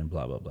inspection,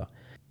 blah, blah, blah.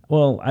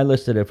 Well, I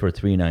listed it for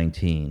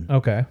 $319.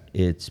 Okay.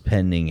 It's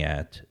pending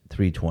at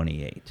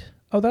 $328.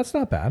 Oh, that's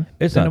not bad.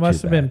 It's then not it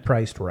must too have been bad.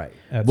 priced right.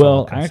 That's all Well,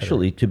 I'm considering.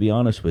 actually, to be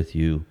honest with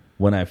you,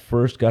 when I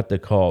first got the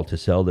call to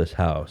sell this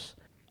house,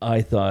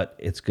 I thought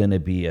it's going to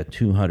be a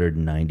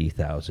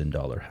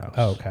 $290,000 house.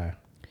 Okay.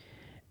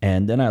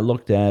 And then I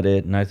looked at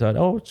it and I thought,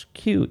 oh, it's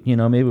cute.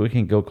 Maybe we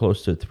can go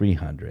close to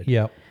 300.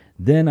 Yep.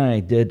 Then I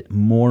did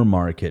more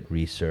market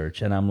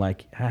research and I'm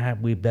like,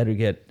 we better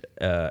get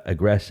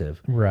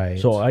aggressive. Right.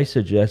 So I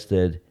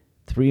suggested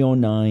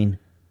 309,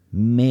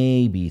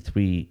 maybe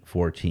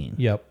 314.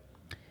 Yep.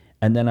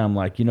 And then I'm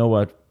like, you know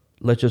what?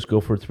 Let's just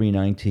go for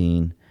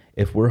 319.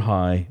 If we're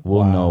high, we'll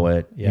Wow. know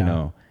it,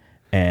 Yeah.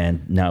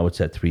 And now it's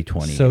at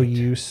 328.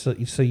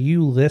 So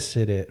you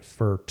listed it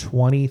for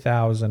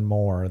 20,000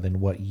 more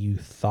than what you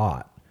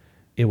thought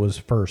it was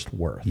first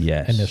worth.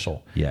 Yes.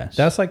 Initial. Yes.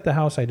 That's like the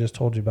house I just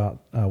told you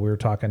about. We were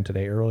talking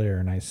today earlier,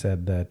 and I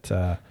said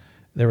that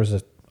there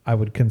was I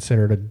would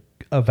consider it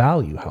a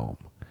value home,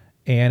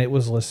 and it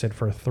was listed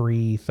for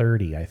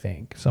 $330, I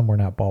think, somewhere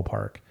in that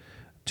ballpark,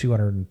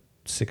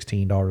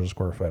 $216 a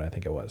square foot, I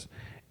think it was,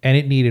 and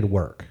it needed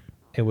work.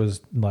 It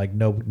was like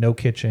no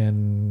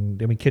kitchen.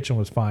 I mean, kitchen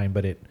was fine,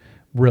 but it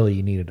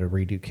really needed a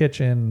redo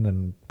kitchen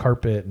and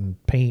carpet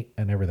and paint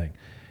and everything.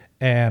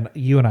 And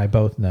you and I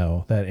both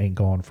know that ain't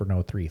going for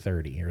no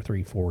 330 or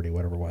 340,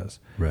 whatever it was.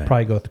 Right.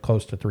 Probably go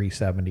close to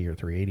 370 or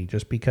 380,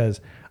 just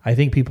because I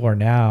think people are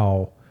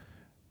now,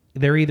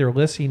 they're either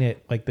listing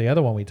it like the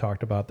other one we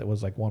talked about that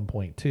was like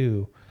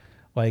 1.2,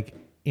 like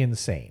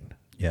insane.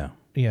 Yeah.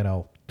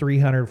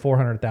 300,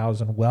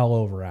 400,000, well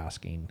over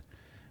asking.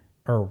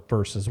 Or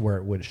versus where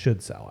it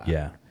should sell at.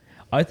 Yeah,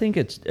 I think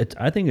it's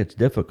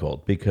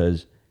difficult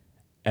because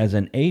as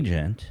an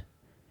agent,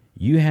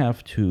 you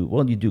have to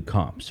you do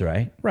comps,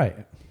 right?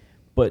 Right.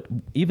 But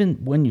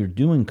even when you're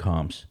doing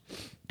comps,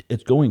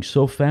 it's going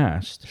so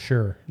fast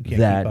Sure. You can't keep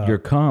that up. your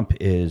comp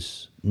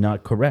is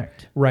not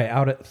correct. Right.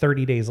 Out at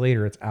 30 days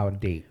later, it's out of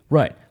date.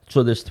 Right.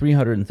 So this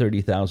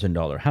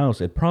 $330,000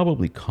 house, it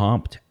probably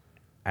comped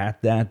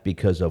at that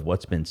because of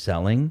what's been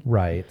selling.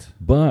 Right.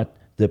 But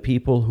the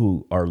people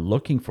who are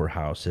looking for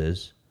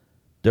houses,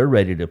 they're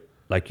ready to,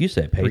 like you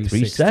said, pay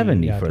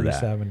 $370 for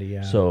that. $370,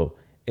 yeah. So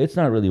it's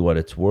not really what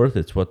it's worth.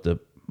 It's what the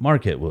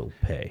market will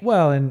pay.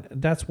 Well, and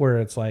that's where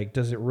it's like,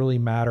 does it really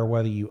matter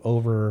whether you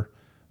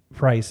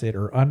overprice it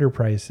or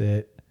underprice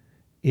it?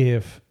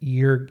 If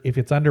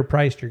it's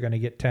underpriced, you're going to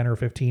get 10 or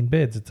 15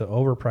 bids. It's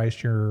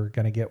overpriced, you're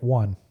going to get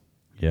one.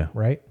 Yeah.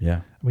 Right? Yeah.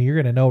 I mean, you're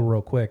going to know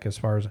real quick as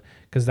far as,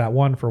 because that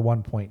one for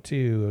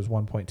 1.2 is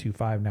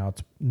 1.25. Now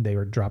they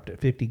were dropped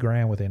at 50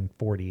 grand within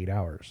 48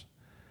 hours.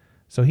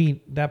 So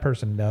that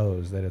person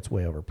knows that it's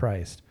way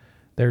overpriced.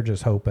 They're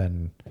just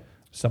hoping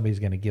somebody's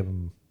going to give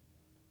them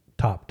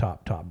top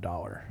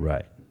dollar.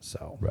 Right.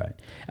 So, Right.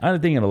 I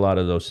think in a lot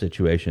of those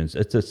situations,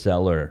 it's a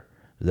seller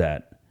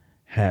that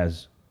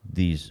has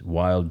these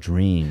wild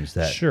dreams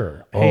that,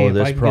 sure. Hey, if I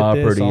this can get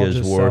property I'll is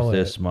just worth sell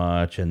this it.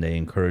 much, and they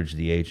encourage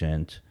the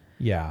agent.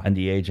 Yeah. And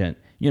the agent,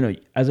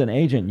 as an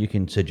agent, you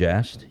can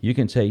suggest, you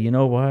can say, you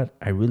know what,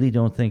 I really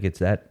don't think it's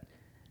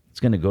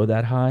going to go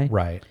that high.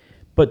 Right.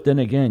 But then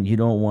again, you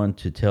don't want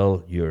to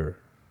tell your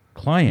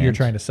client You're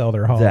trying to sell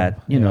their home.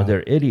 that, Yeah.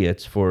 they're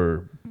idiots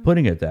for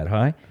putting it that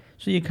high.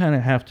 So you kind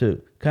of have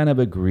to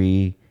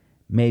agree,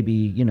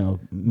 maybe,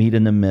 meet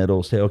in the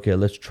middle, say, okay,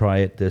 let's try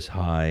it this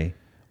high.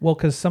 Well,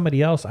 because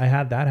somebody else, I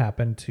had that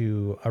happen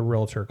to a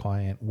realtor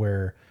client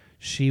where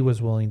she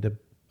was willing to,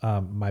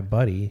 my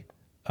buddy,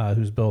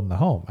 who's building the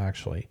home,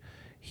 actually,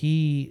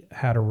 he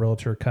had a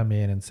realtor come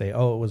in and say,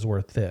 oh, it was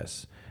worth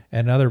this.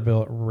 And another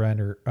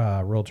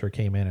realtor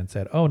came in and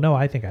said, oh, no,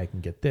 I think I can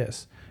get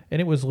this. And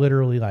it was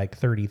literally like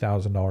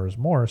 $30,000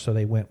 more. So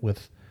they went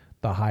with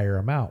the higher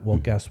amount. Well,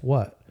 guess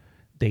what?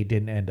 They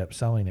didn't end up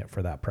selling it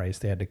for that price.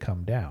 They had to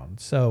come down.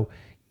 So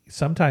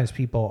sometimes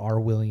people are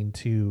willing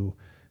to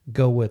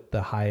go with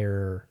the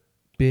higher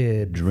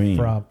bid Dream.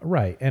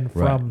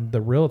 from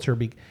the realtor.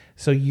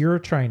 So you're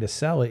trying to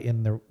sell it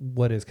in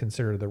what is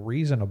considered the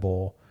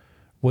reasonable,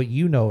 what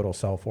it'll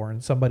sell for,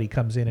 and somebody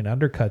comes in and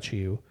undercuts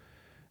you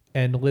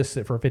and lists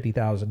it for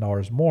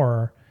 $50,000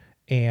 more,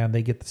 and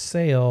they get the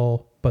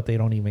sale, but they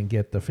don't even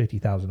get the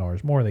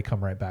 $50,000 more. They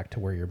come right back to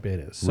where your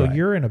bid is. So Right.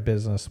 you're in a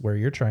business where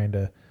you're trying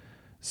to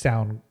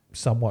sound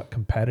somewhat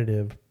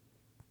competitive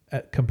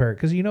compared,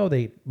 because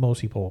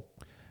most people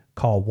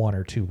call one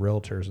or two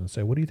realtors and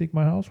say, what do you think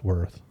my house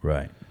worth?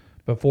 Right.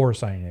 Before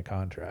signing a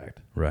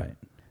contract. Right.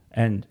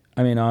 And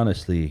I mean,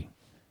 honestly,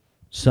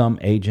 some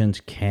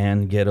agents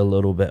can get a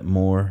little bit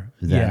more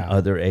than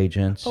other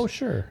agents. Oh,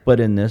 sure.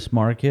 But in this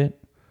market,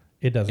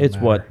 It doesn't it's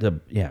matter.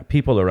 what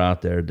people are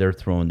out there, they're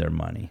throwing their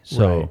money.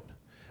 So, Right.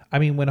 I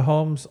mean, when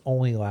homes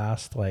only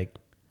last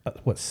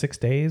 6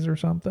 days or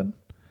something,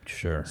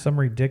 sure. some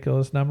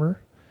ridiculous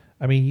number.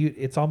 I mean,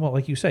 it's almost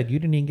like you said, you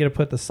didn't even get to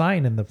put the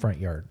sign in the front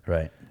yard.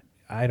 Right.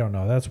 I don't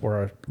know. That's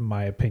where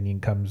my opinion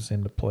comes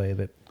into play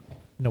that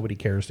nobody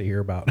cares to hear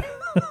about.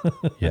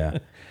 Yeah.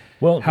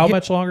 Well, How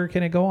much longer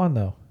can it go on,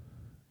 though?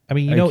 I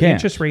mean, It can't.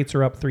 interest rates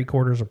are up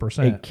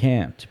 0.75%. it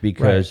can't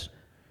because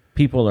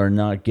people are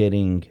not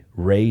getting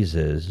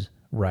raises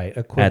Right.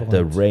 at Equivalent.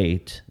 the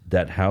rate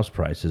that house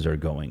prices are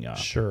going up.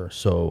 Sure.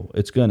 So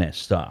it's going to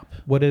stop.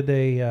 What did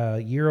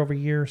they, year over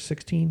year,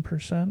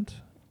 16%?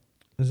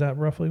 Is that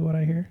roughly what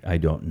I hear? I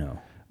don't know.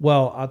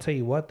 Well, I'll tell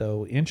you what,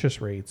 though,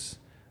 interest rates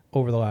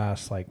over the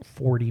last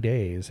 40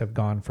 days have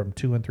gone from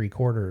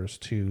 2.75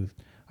 to,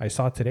 I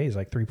saw today's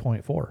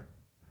 3.4.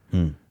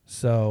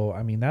 So,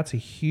 I mean, that's a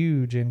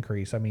huge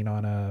increase. I mean,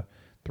 on a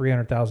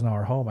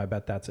 $300,000 home, I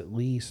bet that's at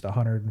least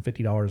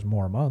 $150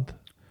 more a month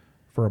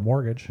for a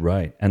mortgage.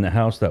 Right. And the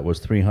house that was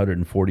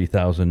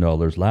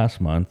 $340,000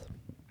 last month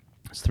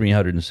is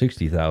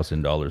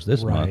 $360,000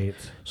 this Right.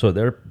 month. So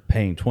they're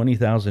paying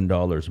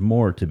 $20,000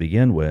 more to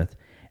begin with,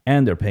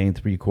 and they're paying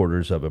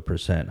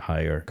 0.75%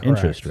 higher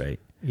interest rate.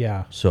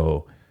 Yeah.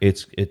 So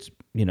it's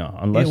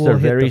unless will they're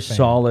hit very the fan.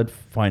 solid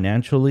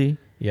financially,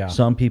 Yeah.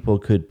 some people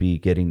could be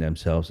getting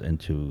themselves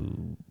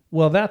into.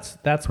 Well, that's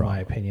my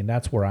opinion.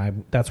 That's where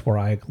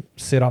I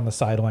sit on the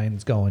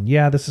sidelines going,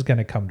 yeah, this is going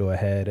to come to a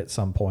head at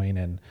some point,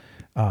 and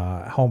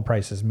home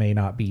prices may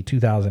not be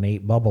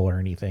 2008 bubble or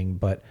anything,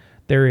 but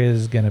there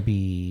is going to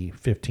be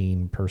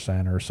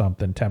 15% or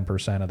something,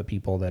 10% of the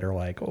people that are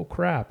like, oh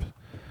crap,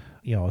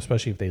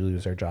 especially if they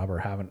lose their job or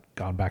haven't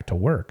gone back to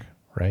work,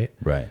 right?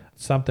 Right.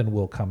 Something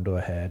will come to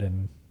a head,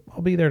 and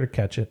I'll be there to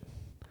catch it.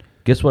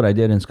 Guess what I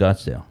did in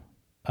Scottsdale?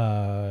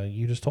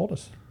 You just told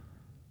us.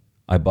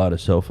 I bought a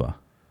sofa.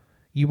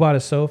 You bought a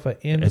sofa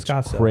in It's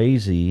Scottsdale.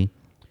 crazy.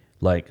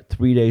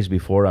 3 days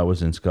before I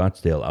was in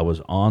Scottsdale, I was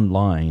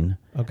online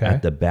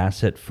at the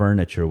Bassett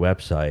Furniture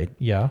website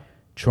Yeah.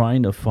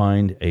 trying to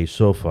find a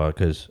sofa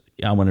because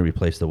I want to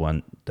replace the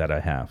one that I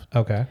have.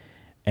 Okay.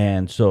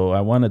 And so I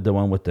wanted the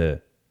one with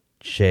the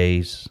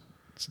chaise,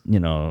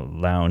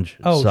 lounge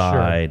Oh,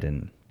 side.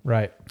 sure.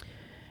 Right.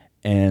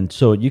 And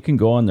so you can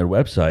go on their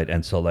website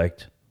and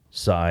select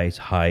size,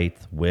 height,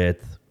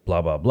 width,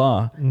 blah, blah,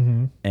 blah.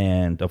 Mm-hmm.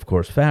 And, of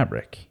course,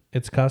 fabric.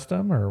 It's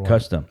custom or what?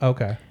 Custom.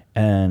 Okay.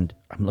 And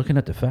I'm looking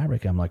at the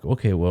fabric. I'm like,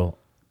 okay, well,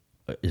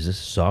 is this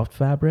soft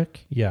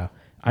fabric? Yeah.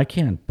 I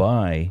can't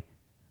buy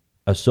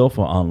a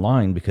sofa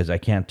online because I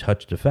can't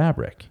touch the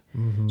fabric.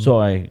 Mm-hmm. So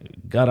I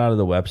got out of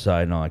the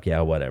website and I'm like,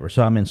 yeah, whatever.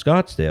 So I'm in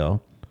Scottsdale,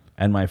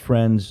 and my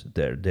friends,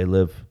 they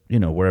live,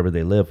 wherever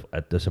they live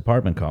at this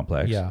apartment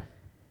complex. Yeah.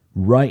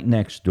 Right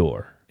next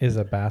door. Is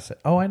a Bassett.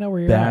 Oh, I know where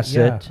you're Bassett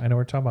at. Yeah, I know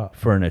what we're talking about.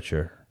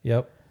 Furniture.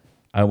 Yep.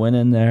 I went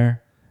in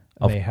there.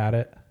 They had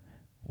it.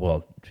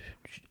 Well,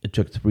 it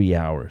took 3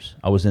 hours.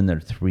 I was in there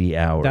 3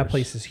 hours. That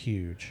place is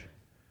huge.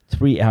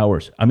 3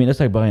 hours. I mean, it's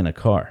like buying a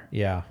car.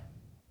 Yeah.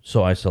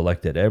 So I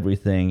selected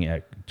everything.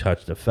 I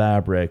touched the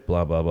fabric,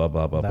 blah, blah, blah,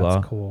 blah, blah, blah.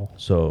 That's cool.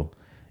 So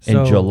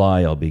in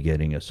July, I'll be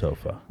getting a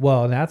sofa.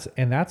 Well,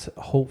 and that's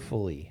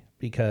hopefully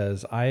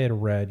because I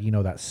had read,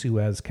 that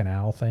Suez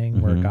Canal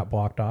thing where it got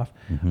blocked off.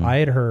 Mm-hmm. I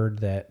had heard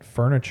that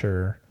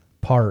furniture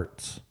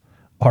parts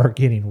are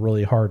getting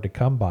really hard to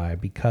come by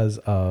because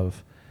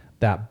of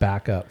that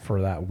backup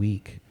for that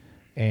week.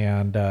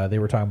 And they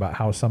were talking about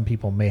how some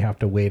people may have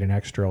to wait an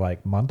extra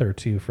month or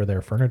two for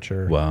their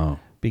furniture. Wow.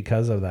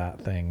 Because of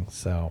that thing.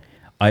 So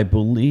I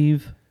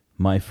believe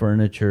my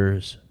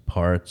furniture's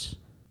parts,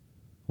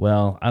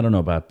 well, I don't know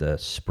about the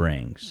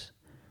springs,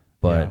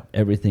 but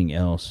everything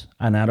else,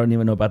 and I don't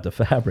even know about the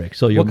fabric.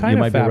 So you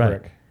might be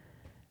right.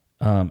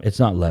 It's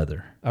not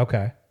leather.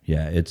 Okay.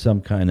 Yeah, it's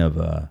some kind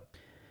of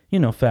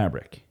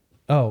fabric.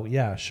 Oh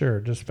yeah,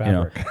 sure, just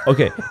fabric.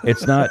 Okay,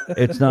 it's not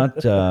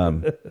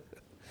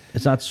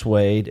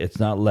suede, it's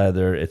not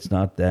leather, it's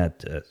not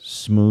that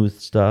smooth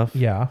stuff.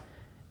 Yeah.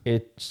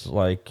 It's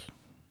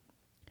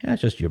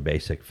it's just your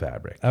basic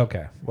fabric.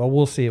 Okay. Well,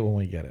 we'll see it when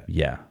we get it.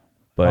 Yeah.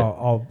 But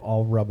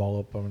I'll rub all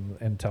up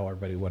and tell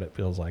everybody what it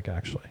feels like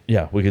actually.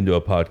 Yeah, we can do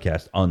a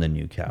podcast on the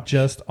new couch.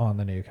 Just on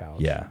the new couch.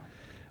 Yeah.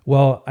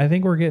 Well, I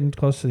think we're getting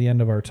close to the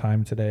end of our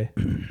time today.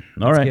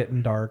 All right. It's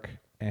getting dark,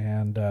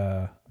 and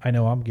I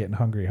know I'm getting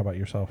hungry. How about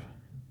yourself?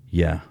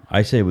 Yeah.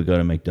 I say we go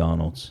to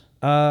McDonald's.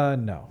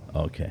 No.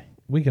 Okay.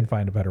 We can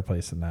find a better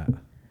place than that.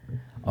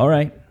 All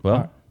right.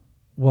 Well,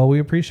 Well, we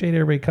appreciate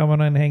everybody coming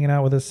and hanging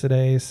out with us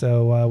today.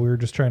 So we were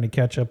just trying to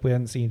catch up. We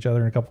hadn't seen each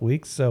other in a couple of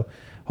weeks. So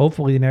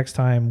hopefully next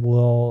time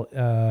we'll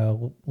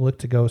look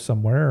to go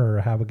somewhere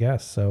or have a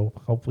guest. So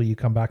hopefully you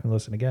come back and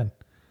listen again.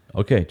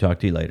 okay. Talk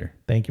to you later.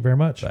 Thank you very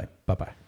much. Bye. Bye-bye.